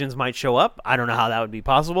from Origins might show up. I don't know how that would be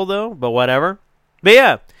possible, though, but whatever. But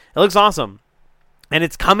yeah, it looks awesome. And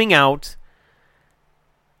it's coming out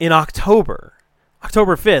in October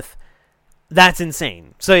 5th. That's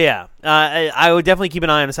insane. So yeah, I would definitely keep an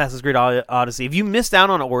eye on Assassin's Creed Odyssey. If you missed out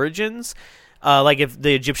on Origins, like if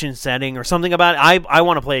the Egyptian setting or something about it, I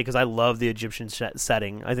want to play it because I love the Egyptian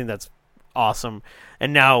setting. I think that's awesome.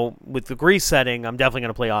 And now with the Greece setting, I'm definitely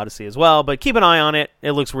going to play Odyssey as well, but keep an eye on it.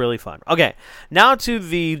 It looks really fun. Okay, now to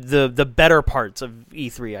the better parts of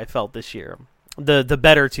E3 I felt this year. the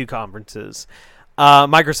better two conferences.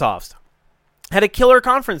 Microsoft had a killer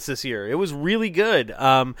conference this year. It was really good.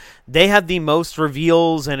 They had the most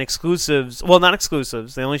reveals and exclusives. Well, not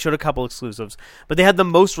exclusives. They only showed a couple exclusives. But they had the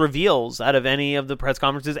most reveals out of any of the press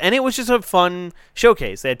conferences. And it was just a fun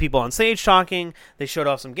showcase. They had people on stage talking. They showed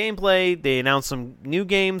off some gameplay. They announced some new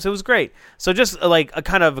games. It was great. So just like a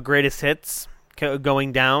kind of greatest hits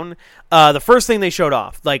going down. The first thing they showed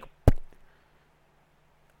off, like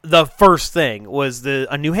the first thing was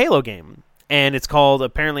a new Halo game. And it's called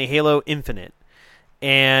apparently Halo Infinite.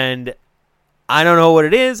 And I don't know what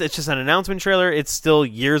it is. It's just an announcement trailer. It's still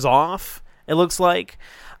years off, it looks like.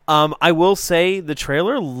 I will say the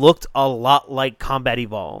trailer looked a lot like Combat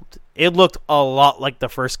Evolved. It looked a lot like the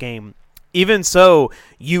first game. Even so,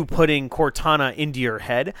 you putting Cortana into your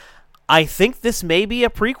head, I think this may be a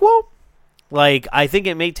prequel. Like, I think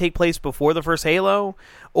it may take place before the first Halo.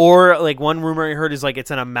 Or, like, one rumor I heard is, like, it's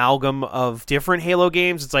an amalgam of different Halo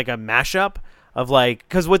games. It's like a mashup of, like...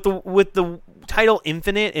 Because with the title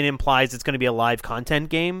Infinite, it implies it's going to be a live content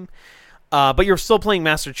game. But you're still playing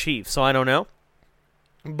Master Chief, so I don't know.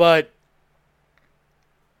 But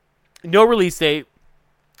no release date.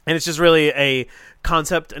 And it's just really a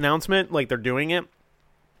concept announcement, like they're doing it.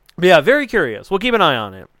 But yeah, very curious. We'll keep an eye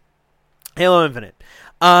on it. Halo Infinite.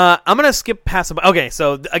 I'm going to skip past... Okay,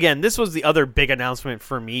 so again, this was the other big announcement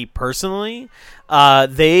for me personally.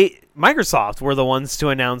 Microsoft were the ones to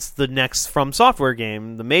announce the next From Software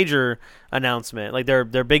game, the major announcement, like their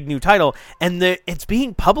big new title, and it's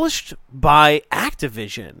being published by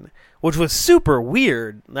Activision, which was super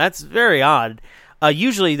weird. That's very odd.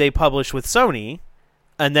 Usually they publish with Sony,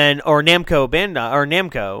 and then or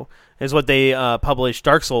Namco is what they publish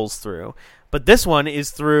Dark Souls through, but this one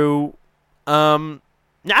is through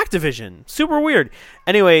Activision. Super weird.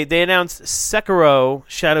 Anyway, they announced Sekiro: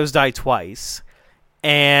 Shadows Die Twice.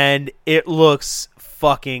 And it looks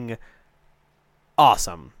fucking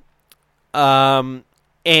awesome. And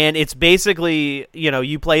it's basically,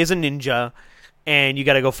 you play as a ninja, and you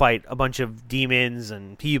got to go fight a bunch of demons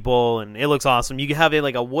and people, and it looks awesome. You have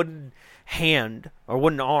a wooden hand or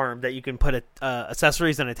wooden arm that you can put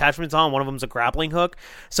accessories and attachments on. One of them's a grappling hook.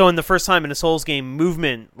 So in the first time in a Souls game,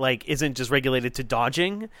 movement isn't just regulated to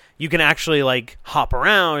dodging. You can actually hop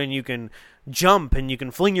around, and you can jump, and you can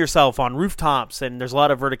fling yourself on rooftops, and there's a lot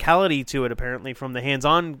of verticality to it apparently from the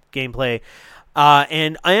hands-on gameplay.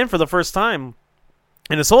 And for the first time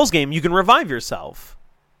in a Souls game, you can revive yourself.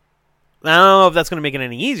 I don't know if that's going to make it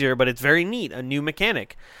any easier, but it's very neat. A new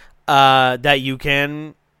mechanic that you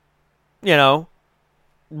can,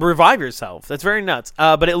 revive yourself. That's very nuts.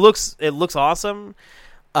 But it looks awesome.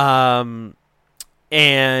 And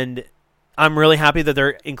I'm really happy that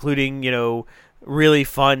they're including, really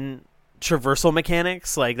fun traversal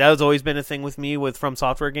mechanics. That has always been a thing with me with From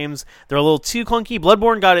Software games. They're a little too clunky.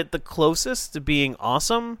 Bloodborne got it the closest to being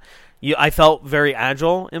awesome. I felt very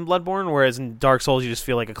agile in Bloodborne, whereas in Dark Souls you just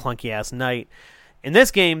feel like a clunky ass knight. In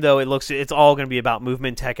this game, though, it's all going to be about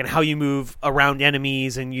movement tech and how you move around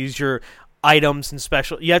enemies and use your items and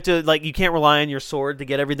special. You have to you can't rely on your sword to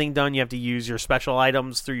get everything done. You have to use your special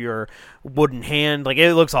items through your wooden hand.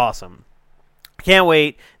 It looks awesome. Can't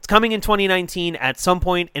wait. It's coming in 2019 at some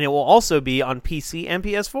point, and it will also be on PC and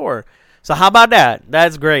PS4. So how about that?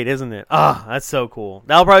 That's great, isn't it? That's so cool.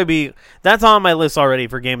 That's on my list already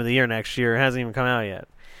for Game of the Year next year. It hasn't even come out yet.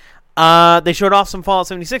 They showed off some Fallout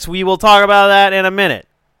 76. We will talk about that in a minute.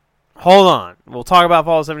 Hold on. We'll talk about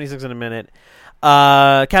Fallout 76 in a minute.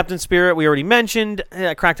 Captain Spirit, we already mentioned.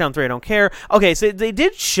 Crackdown 3, I don't care. Okay, so they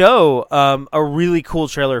did show a really cool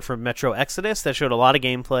trailer for Metro Exodus that showed a lot of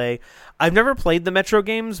gameplay. I've never played the Metro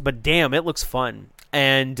games, but damn, it looks fun.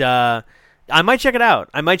 And I might check it out.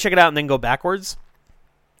 And then go backwards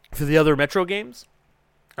for the other Metro games.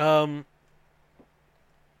 Kingdom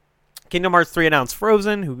Hearts 3 announced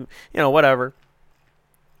Frozen, whatever.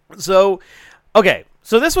 So, okay.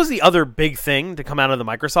 So this was the other big thing to come out of the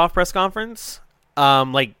Microsoft press conference.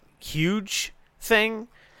 Huge thing.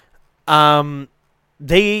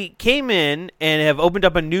 They came in and have opened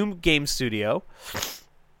up a new game studio,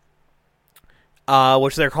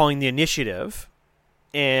 which they're calling The Initiative.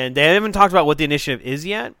 And they haven't talked about what The Initiative is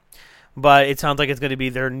yet, but it sounds like it's going to be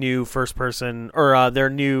their new first-person, or their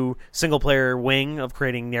new single-player wing of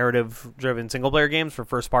creating narrative-driven single-player games for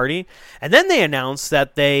first-party. And then they announced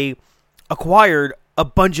that they acquired a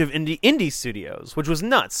bunch of indie studios, which was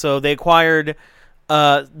nuts. So they acquired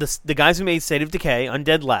the guys who made State of Decay,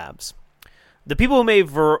 Undead Labs, the people who made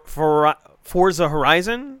Forza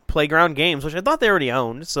Horizon, Playground Games, which I thought they already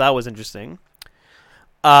owned, so that was interesting.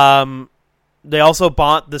 They also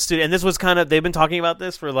bought the studio, and this was they've been talking about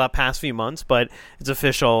this for the past few months, but it's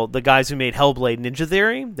official. The guys who made Hellblade Ninja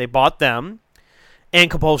Theory, they bought them,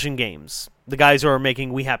 and Compulsion Games, the guys who are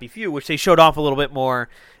making We Happy Few, which they showed off a little bit more.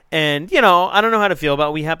 And, I don't know how to feel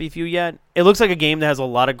about We Happy Few yet. It looks like a game that has a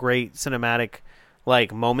lot of great cinematic,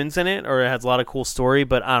 moments in it, or it has a lot of cool story,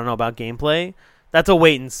 but I don't know about gameplay. That's a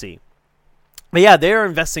wait and see. But yeah, they're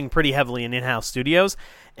investing pretty heavily in in-house studios,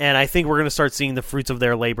 and I think we're going to start seeing the fruits of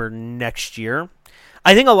their labor next year.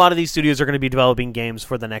 I think a lot of these studios are going to be developing games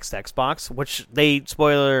for the next Xbox, which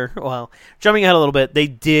jumping ahead a little bit, they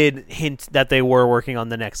did hint that they were working on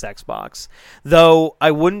the next Xbox. Though I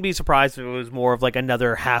wouldn't be surprised if it was more of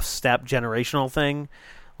another half-step generational thing.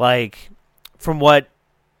 From what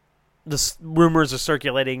the rumors are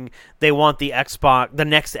circulating, they want the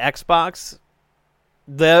next Xbox.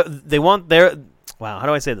 They want their... Wow, how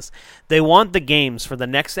do I say this? They want the games for the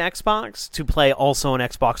next Xbox to play also on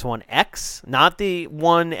Xbox One X, not the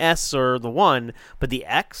One S or the One, but the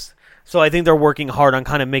X. So I think they're working hard on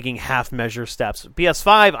kind of making half-measure steps.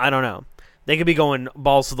 PS5, I don't know. They could be going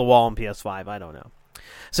balls to the wall on PS5, I don't know.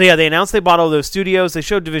 So yeah, they announced they bought all those studios. They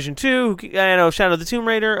showed Division 2, Shadow of the Tomb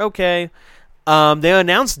Raider, okay. They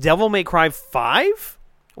announced Devil May Cry 5,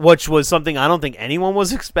 which was something I don't think anyone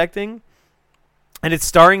was expecting. And it's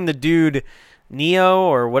starring the dude... Neo,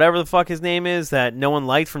 or whatever the fuck his name is, that no one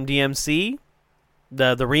liked from DMC,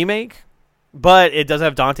 the remake, but it does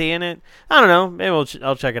have Dante in it. I don't know. Maybe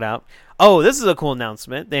I'll check it out. Oh, this is a cool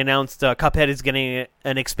announcement. They announced Cuphead is getting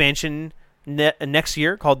an expansion next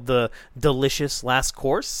year called the Delicious Last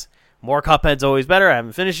Course. More Cuphead's always better. I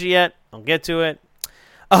haven't finished it yet. I'll get to it.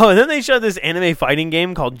 Oh, and then they showed this anime fighting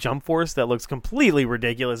game called Jump Force that looks completely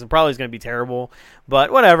ridiculous and probably is going to be terrible, but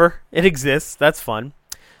whatever. It exists. That's fun.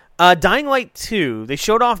 Dying Light 2. They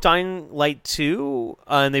showed off Dying Light 2,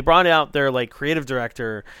 and they brought out their creative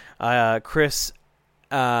director, Chris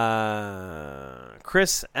Avellone.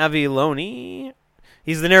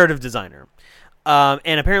 He's the narrative designer,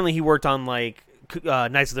 and apparently he worked on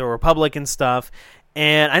Knights of the Republic and stuff.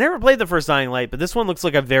 And I never played the first Dying Light, but this one looks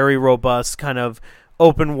like a very robust kind of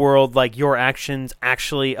open world, your actions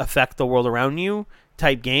actually affect the world around you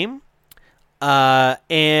type game.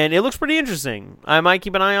 And it looks pretty interesting. I might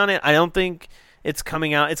keep an eye on it. I don't think it's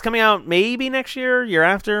coming out. It's coming out maybe next year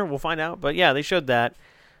after. We'll find out. But yeah, they showed that.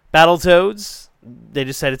 Battletoads, they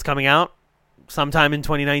just said it's coming out sometime in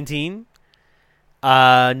 2019.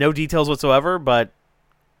 No details whatsoever, but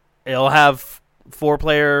it'll have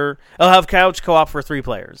 4-player. It'll have couch co-op for 3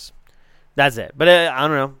 players. That's it. But I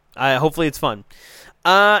don't know. Hopefully it's fun.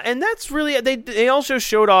 And that's really... They also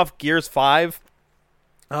showed off Gears 5.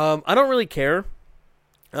 I don't really care.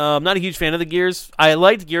 I'm not a huge fan of the Gears. I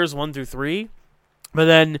liked Gears 1 through 3, but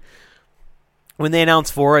then when they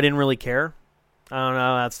announced 4, I didn't really care. I don't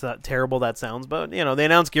know, that's not terrible that sounds, but, they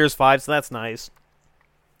announced Gears 5, so that's nice.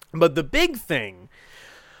 But the big thing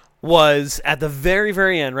was, at the very,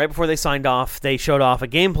 very end, right before they signed off, they showed off a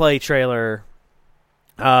gameplay trailer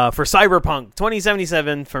for Cyberpunk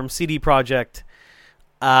 2077 from CD Projekt.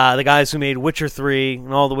 The guys who made Witcher 3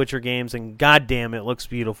 and all the Witcher games, and goddamn, it looks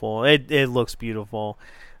beautiful. It looks beautiful.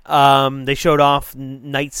 They showed off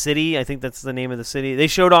Night City. I think that's the name of the city. They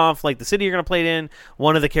showed off the city you're going to play it in,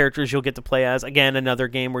 one of the characters you'll get to play as. Again, another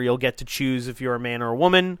game where you'll get to choose if you're a man or a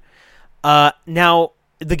woman. Now,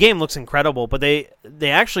 the game looks incredible, but they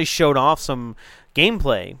actually showed off some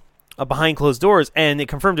gameplay behind closed doors, and it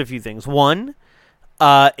confirmed a few things. One,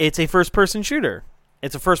 it's a first-person shooter.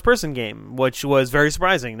 It's a first-person game, which was very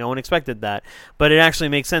surprising. No one expected that. But it actually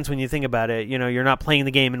makes sense when you think about it. You're not playing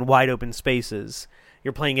the game in wide-open spaces.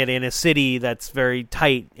 You're playing it in a city that's very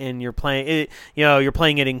tight, and you're playing it. You're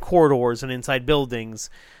playing it in corridors and inside buildings.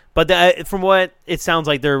 But from what it sounds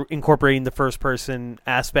like, they're incorporating the first-person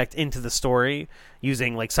aspect into the story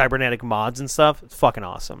using cybernetic mods and stuff. It's fucking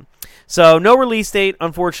awesome. So no release date,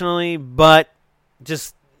 unfortunately, but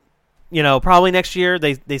just. Probably next year.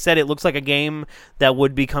 They said it looks like a game that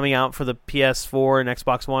would be coming out for the PS4 and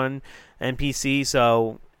Xbox One and PC,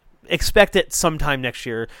 so expect it sometime next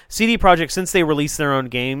year. CD Projekt, since they release their own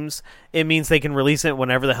games, it means they can release it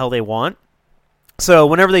whenever the hell they want. So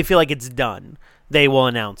whenever they feel like it's done, they will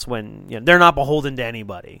announce when they're not beholden to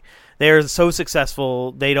anybody. They're so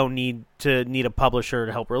successful, they don't need a publisher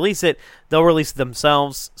to help release it. They'll release it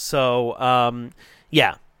themselves. So,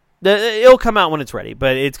 yeah. It'll come out when it's ready,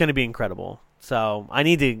 but it's going to be incredible. So I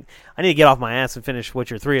need to get off my ass and finish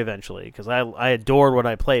Witcher 3 eventually, because I adored what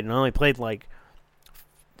I played, and I only played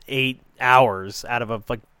 8 hours out of a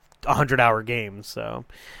 100-hour game. So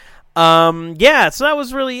yeah, so that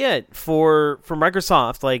was really it for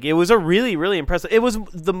Microsoft. It was a really, really impressive. It was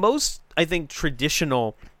the most, I think,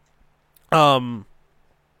 traditional conference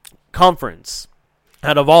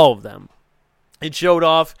out of all of them. It showed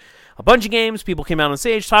off a bunch of games. People came out on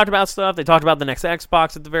stage, talked about stuff. They talked about the next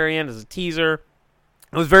Xbox at the very end as a teaser.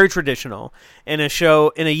 It was very traditional in a show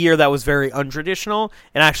in a year that was very untraditional,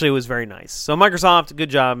 and actually it was very nice. So Microsoft, good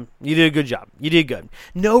job. You did a good job. You did good.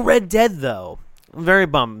 No Red Dead, though. I'm very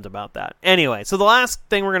bummed about that. Anyway, so the last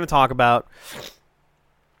thing we're going to talk about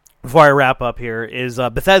before I wrap up here is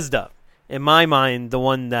Bethesda. In my mind, the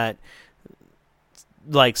one that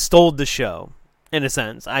stole the show, in a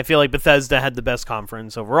sense. I feel like Bethesda had the best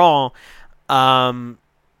conference overall, and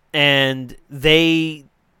they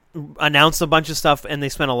announced a bunch of stuff, and they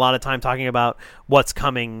spent a lot of time talking about what's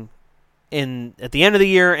coming at the end of the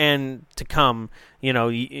year and to come,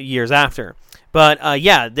 years after. But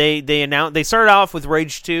they announced. They started off with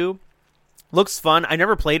Rage 2. Looks fun. I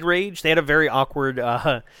never played Rage. They had a very awkward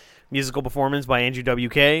musical performance by Andrew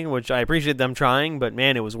WK, which I appreciate them trying, but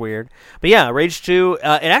man, it was weird. But yeah, Rage 2. It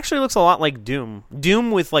actually looks a lot like Doom.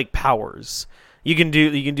 Doom with powers. You can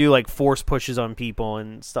do force pushes on people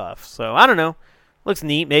and stuff. So I don't know. Looks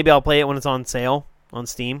neat. Maybe I'll play it when it's on sale on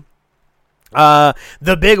Steam.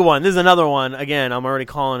 The big one. This is another one. Again, I'm already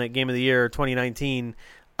calling it Game of the Year 2019.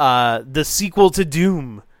 The sequel to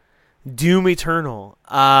Doom Eternal.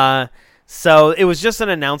 So it was just an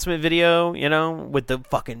announcement video, with the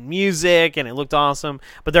fucking music, and it looked awesome.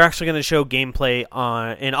 But they're actually going to show gameplay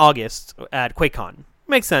in August at QuakeCon.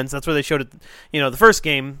 Makes sense. That's where they showed it, the first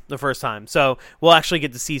game the first time. So we'll actually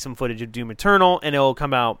get to see some footage of Doom Eternal, and it will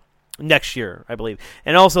come out next year, I believe.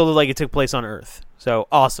 And also, it took place on Earth. So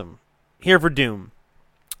awesome. Here for Doom.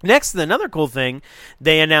 Next, another cool thing,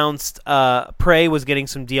 they announced Prey was getting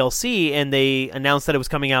some DLC, and they announced that it was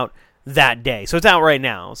coming out that day. So it's out right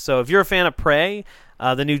now. So if you're a fan of Prey,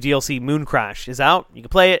 the new DLC Moon Crash is out. You can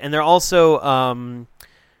play it. And they're also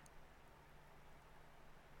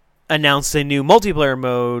announced a new multiplayer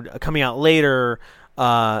mode coming out later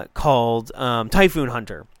called Typhoon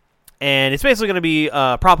Hunter. And it's basically going to be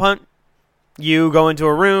a prop hunt. You go into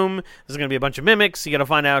a room. There's going to be a bunch of mimics. You got to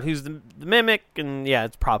find out who's the mimic. And yeah,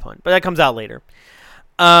 it's prop hunt. But that comes out later.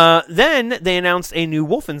 Then they announced a new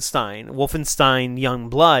Wolfenstein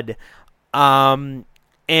Youngblood.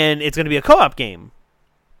 And it's going to be a co-op game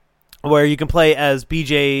where you can play as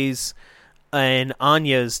BJ's and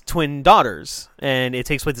Anya's twin daughters. And it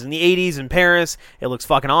takes place in the 80s in Paris. It looks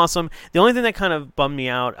fucking awesome. The only thing that kind of bummed me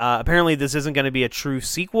out, apparently this isn't going to be a true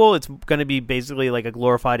sequel. It's going to be basically like a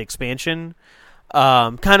glorified expansion.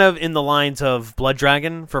 Kind of in the lines of Blood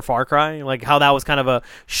Dragon for Far Cry, like how that was kind of a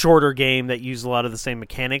shorter game that used a lot of the same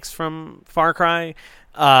mechanics from Far Cry.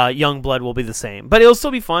 Youngblood will be the same, but it'll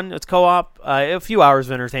still be fun. It's co-op, a few hours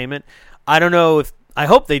of entertainment. I don't know I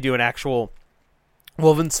hope they do an actual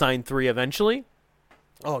Wolfenstein 3 eventually.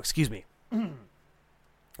 Oh, excuse me.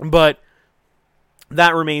 But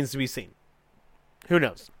that remains to be seen. Who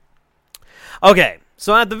knows? Okay,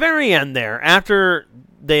 so at the very end there, after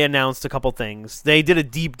they announced a couple things, they did a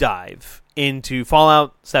deep dive into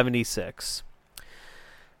Fallout 76.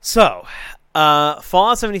 So,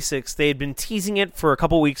 Fallout 76, they had been teasing it for a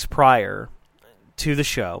couple weeks prior to the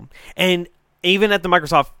show. And even at the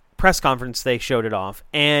Microsoft press conference, they showed it off.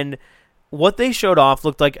 And what they showed off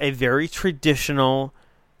looked like a very traditional,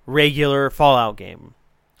 regular Fallout game.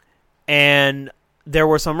 And there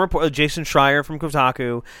were some reports. Jason Schreier from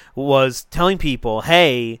Kotaku was telling people,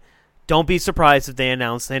 hey, don't be surprised if they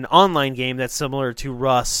announce an online game that's similar to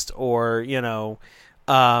Rust or, like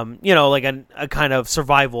a kind of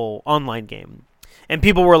survival online game. And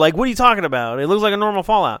people were like, what are you talking about? It looks like a normal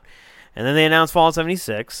Fallout. And then they announced Fallout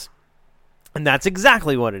 76. And that's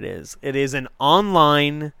exactly what it is. It is an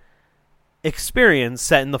online experience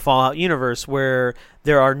set in the Fallout universe where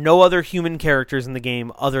there are no other human characters in the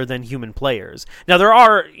game other than human players. Now, there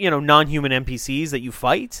are, non-human NPCs that you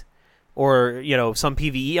fight or, some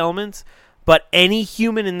PvE elements, but any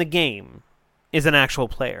human in the game is an actual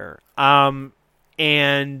player.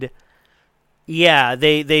 And yeah,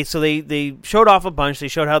 they showed off a bunch. They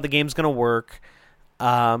showed how the game's going to work.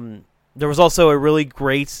 There was also a really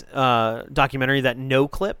great documentary that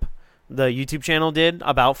NoClip, the YouTube channel, did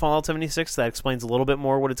about Fallout 76 that explains a little bit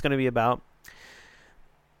more what it's going to be about.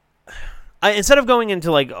 Instead of going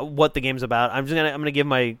into what the game's about, I'm gonna give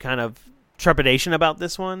my kind of trepidation about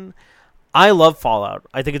this one. I love Fallout.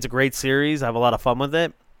 I think it's a great series. I have a lot of fun with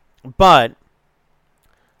it, but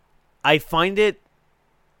I find it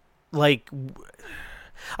kind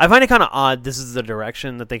of odd. This is the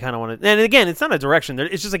direction that they kind of want to. And again, it's not a direction.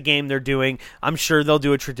 It's just a game they're doing. I'm sure they'll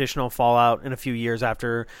do a traditional Fallout in a few years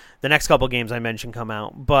after the next couple games I mentioned come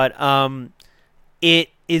out. But it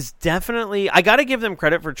is definitely, I gotta give them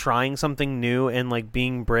credit for trying something new and like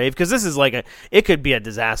being brave, because this is like it could be a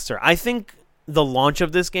disaster. I think the launch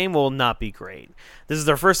of this game will not be great. This is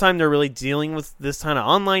their first time they're really dealing with this kind of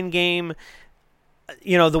online game.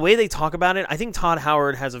 You know, the way they talk about it, I think Todd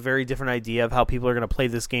Howard has a very different idea of how people are going to play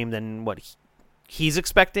this game than what he's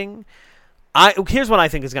expecting. Here's what I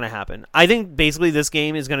think is going to happen. I think basically this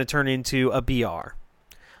game is going to turn into a BR.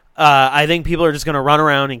 I think people are just going to run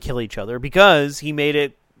around and kill each other, because they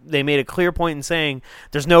made a clear point in saying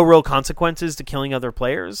there's no real consequences to killing other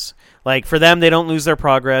players. Like, for them, they don't lose their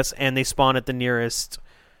progress, and they spawn at the nearest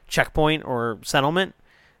checkpoint or settlement.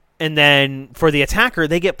 And then for the attacker,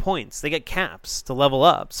 they get points. They get caps to level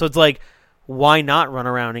up. So it's like, why not run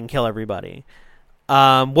around and kill everybody?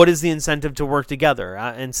 What is the incentive to work together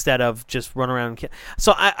instead of just run around and kill?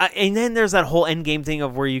 So and then there's that whole end game thing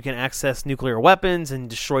of where you can access nuclear weapons and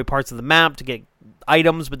destroy parts of the map to get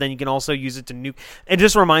items, but then you can also use it to nuke. It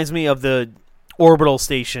just reminds me of the orbital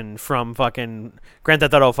station from fucking Grand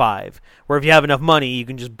Theft Auto 5, where if you have enough money, you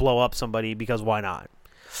can just blow up somebody, because why not?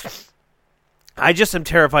 I just am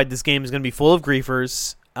terrified this game is going to be full of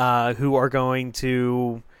griefers who are going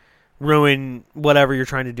to ruin whatever you're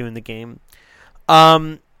trying to do in the game.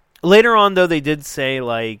 Later on, though, they did say,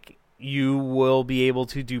 like, you will be able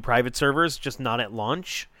to do private servers, just not at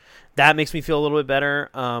launch. That makes me feel a little bit better.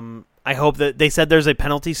 I hope that they said there's a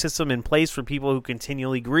penalty system in place for people who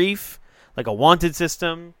continually grief, like a wanted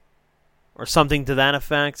system or something to that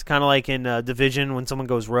effect, kind of like in Division when someone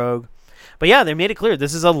goes rogue. But yeah, they made it clear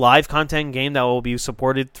this is a live content game that will be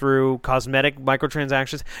supported through cosmetic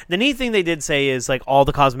microtransactions. The neat thing they did say is like all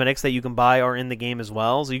the cosmetics that you can buy are in the game as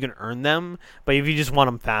well, so you can earn them. But if you just want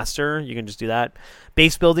them faster, you can just do that.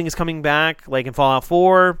 Base building is coming back, like in Fallout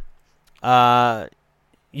 4.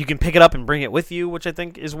 You can pick it up and bring it with you, which I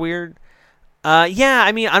think is weird. Yeah,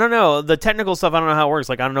 I mean, I don't know. The technical stuff, I don't know how it works.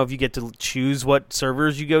 Like, I don't know if you get to choose what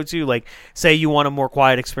servers you go to. Like, say you want a more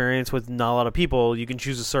quiet experience with not a lot of people, you can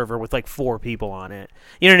choose a server with, like, 4 people on it.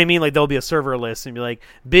 You know what I mean? Like, there'll be a server list and be like,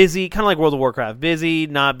 busy, kind of like World of Warcraft. Busy,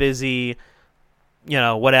 not busy, you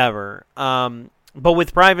know, whatever. But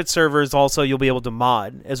with private servers, also, you'll be able to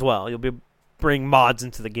mod as well. You'll be bring mods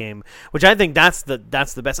into the game, which I think that's the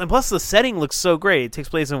best. And plus, the setting looks so great. It takes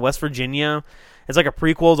place in West Virginia. It's like a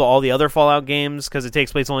prequel to all the other Fallout games because it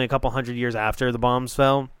takes place only a couple hundred years after the bombs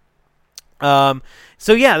fell.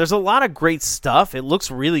 So yeah, there's a lot of great stuff. It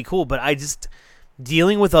looks really cool, but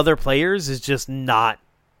dealing with other players is just not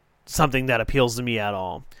something that appeals to me at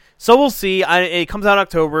all. So we'll see. It comes out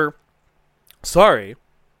October. Sorry.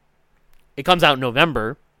 It comes out in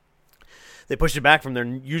November. They pushed it back from their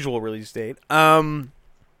usual release date. It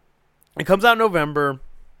comes out in November.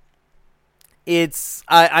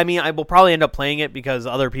 I mean, I will probably end up playing it because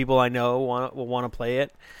other people I know will want to play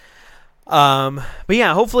it. But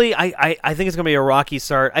yeah, hopefully, I think it's going to be a rocky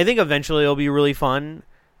start. I think eventually it'll be really fun,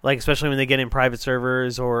 like especially when they get in private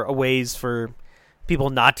servers or ways for people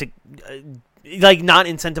not to, not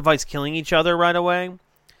incentivize killing each other right away.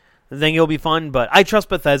 I think it'll be fun, but I trust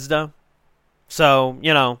Bethesda, so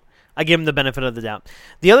you know. I give them the benefit of the doubt.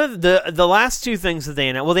 The last two things that they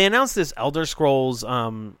announced. Well, they announced this Elder Scrolls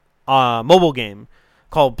mobile game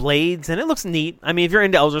called Blades, and it looks neat. I mean, if you're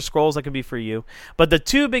into Elder Scrolls, that could be for you. But the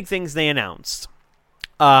two big things they announced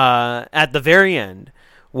at the very end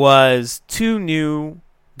was 2 new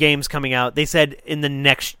games coming out. They said in the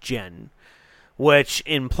next gen, which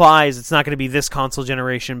implies it's not going to be this console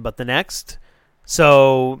generation, but the next.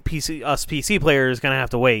 So us PC players are going to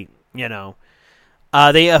have to wait. You know.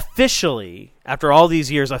 They officially, after all these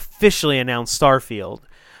years, announced Starfield,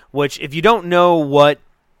 which, if you don't know what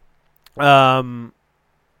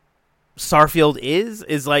Starfield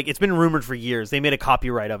is like, it's been rumored for years. They made a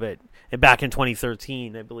copyright of it back in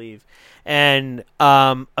 2013, I believe. And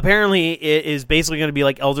apparently it is basically going to be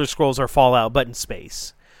like Elder Scrolls or Fallout, but in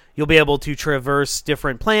space. You'll be able to traverse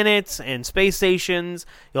different planets and space stations.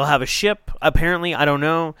 You'll have a ship, apparently. I don't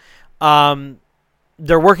know.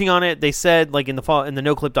 They're working on it. They said, like in the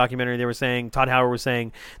NoClip documentary, they were saying, Todd Howard was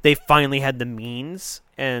saying, they finally had the means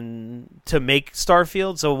to make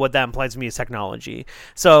Starfield. So what that implies to me is technology.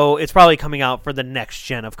 So it's probably coming out for the next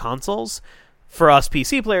gen of consoles. For us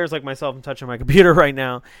PC players like myself, I'm touching my computer right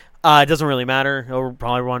now. It doesn't really matter. It'll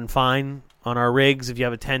probably run fine on our rigs. If you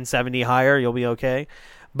have a 1070 higher, you'll be okay.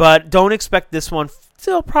 But don't expect this one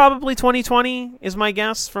till probably 2020 is my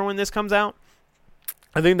guess for when this comes out.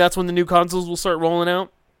 I think that's when the new consoles will start rolling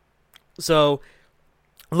out. So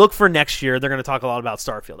look for next year. They're going to talk a lot about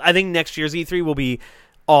Starfield. I think next year's E3 will be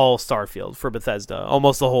all Starfield for Bethesda,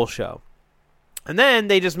 almost the whole show. And then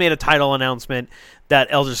they just made a title announcement that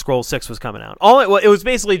Elder Scrolls 6 was coming out. It was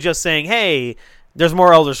basically just saying, hey, there's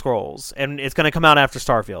more Elder Scrolls, and it's going to come out after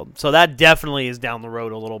Starfield. So that definitely is down the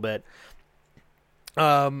road a little bit.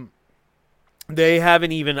 They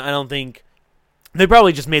haven't even, I don't think, they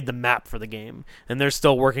probably just made the map for the game, and they're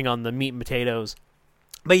still working on the meat and potatoes.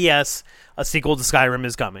 But yes, a sequel to Skyrim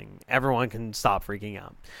is coming. Everyone can stop freaking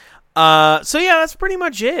out. So yeah, that's pretty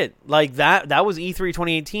much it. Like that was E3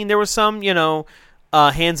 2018. There was some,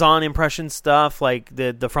 hands-on impression stuff, like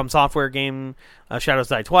the From Software game, Shadows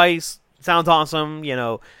Die Twice. Sounds awesome.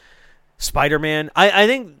 Spider-Man. I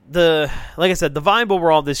think like I said, the vibe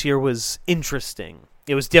overall this year was interesting.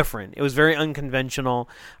 It was different. It was very unconventional,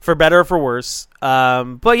 for better or for worse.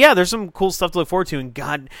 But yeah, there's some cool stuff to look forward to. And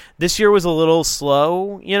God, this year was a little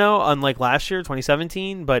slow, unlike last year,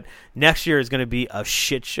 2017. But next year is going to be a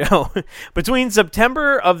shit show. Between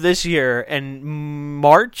September of this year and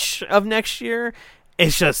March of next year,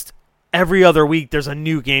 it's just every other week there's a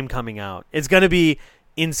new game coming out. It's going to be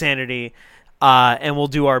insanity. And we'll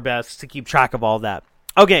do our best to keep track of all that.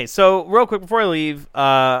 Okay, so real quick before I leave,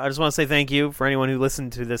 I just want to say thank you for anyone who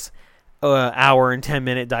listened to this hour and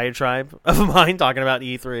 10-minute diatribe of mine talking about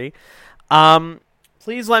E3.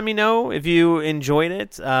 Please let me know if you enjoyed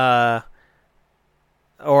it, or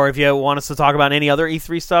if you want us to talk about any other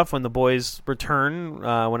E3 stuff when the boys return,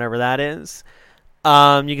 whenever that is.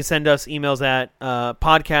 You can send us emails at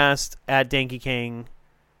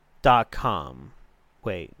podcast@dankyking.com.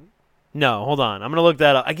 Wait. No, hold on. I'm going to look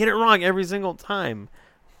that up. I get it wrong every single time.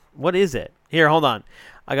 What is it? Here, hold on.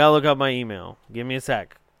 I got to look up my email. Give me a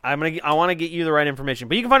sec. I want to get you the right information.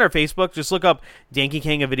 But you can find our Facebook. Just look up Danky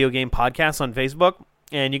King, a video game podcast on Facebook.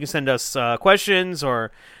 And you can send us questions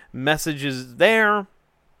or messages there.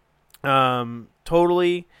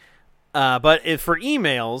 Totally. But for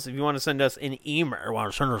emails, if you want to send us an email,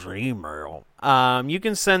 you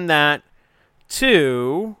can send that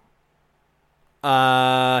to...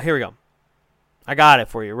 here we go. I got it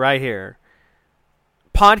for you right here.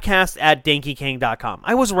 Podcast@dankyking.com.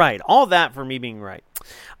 I was right. All that for me being right.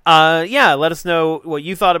 Yeah, let us know what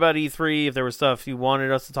you thought about E3, if there was stuff you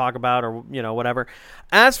wanted us to talk about, or, whatever.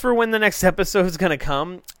 As for when the next episode is going to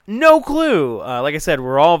come, no clue. Like I said,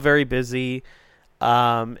 we're all very busy.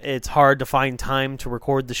 It's hard to find time to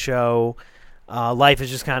record the show. Life is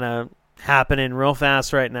just kind of happening real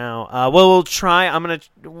fast right now. We'll try.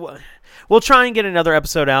 We'll try and get another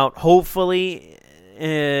episode out, hopefully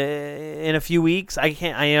in a few weeks. I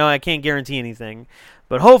can't guarantee anything,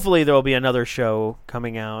 but hopefully there will be another show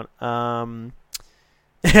coming out. I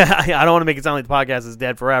don't want to make it sound like the podcast is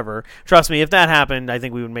dead forever. Trust me, if that happened, I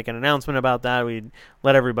think we would make an announcement about that. We'd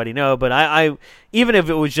let everybody know. But I even if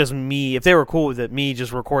it was just me, if they were cool with it, me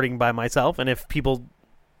just recording by myself, and if people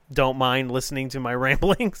don't mind listening to my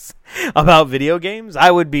ramblings about video games, I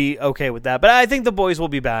would be okay with that. But I think the boys will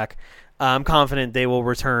be back. I'm confident they will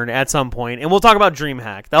return at some point, and we'll talk about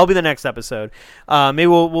DreamHack. That'll be the next episode. Maybe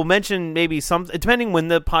we'll mention some, depending when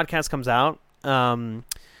the podcast comes out. We'll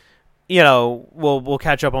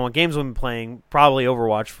catch up on what games we've been playing. Probably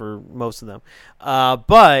Overwatch for most of them.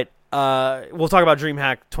 But we'll talk about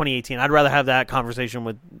DreamHack 2018. I'd rather have that conversation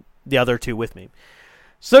with the other two with me.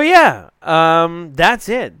 So yeah, that's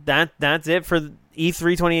it. That's it for E3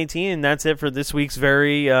 2018, and that's it for this week's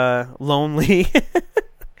very lonely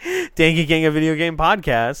Danky King, a video game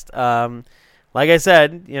podcast. Like I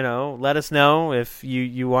said, let us know if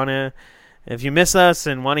you want to, if you miss us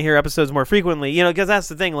and want to hear episodes more frequently, because that's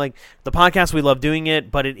the thing. Like the podcast, we love doing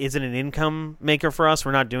it, but it isn't an income maker for us.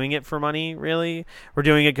 We're not doing it for money, really. We're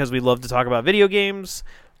doing it because we love to talk about video games.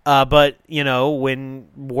 But when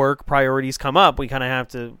work priorities come up, we kind of have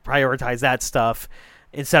to prioritize that stuff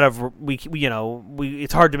instead of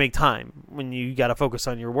it's hard to make time when you got to focus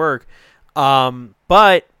on your work.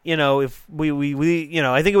 But if we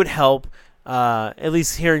I think it would help, at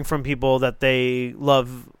least hearing from people that they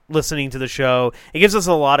love listening to the show. It gives us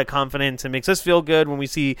a lot of confidence. It makes us feel good when we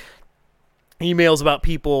see emails about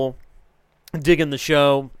people digging the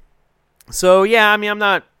show. So yeah, I'm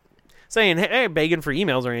not saying, hey, begging for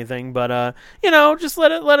emails or anything, but just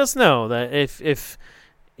let us know that if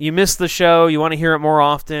you miss the show, you want to hear it more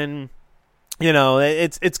often,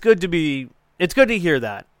 it's good to hear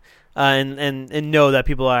that, and know that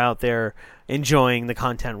people are out there enjoying the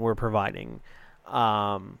content we're providing.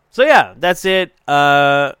 So yeah, that's it.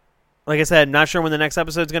 Like I said, not sure when the next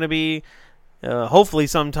episode's going to be. Hopefully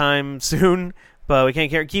sometime soon, but we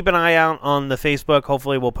can't keep an eye out on the Facebook.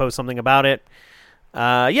 Hopefully we'll post something about it.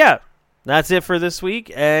 Yeah. That's it for this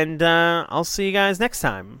week, and I'll see you guys next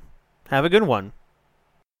time. Have a good one.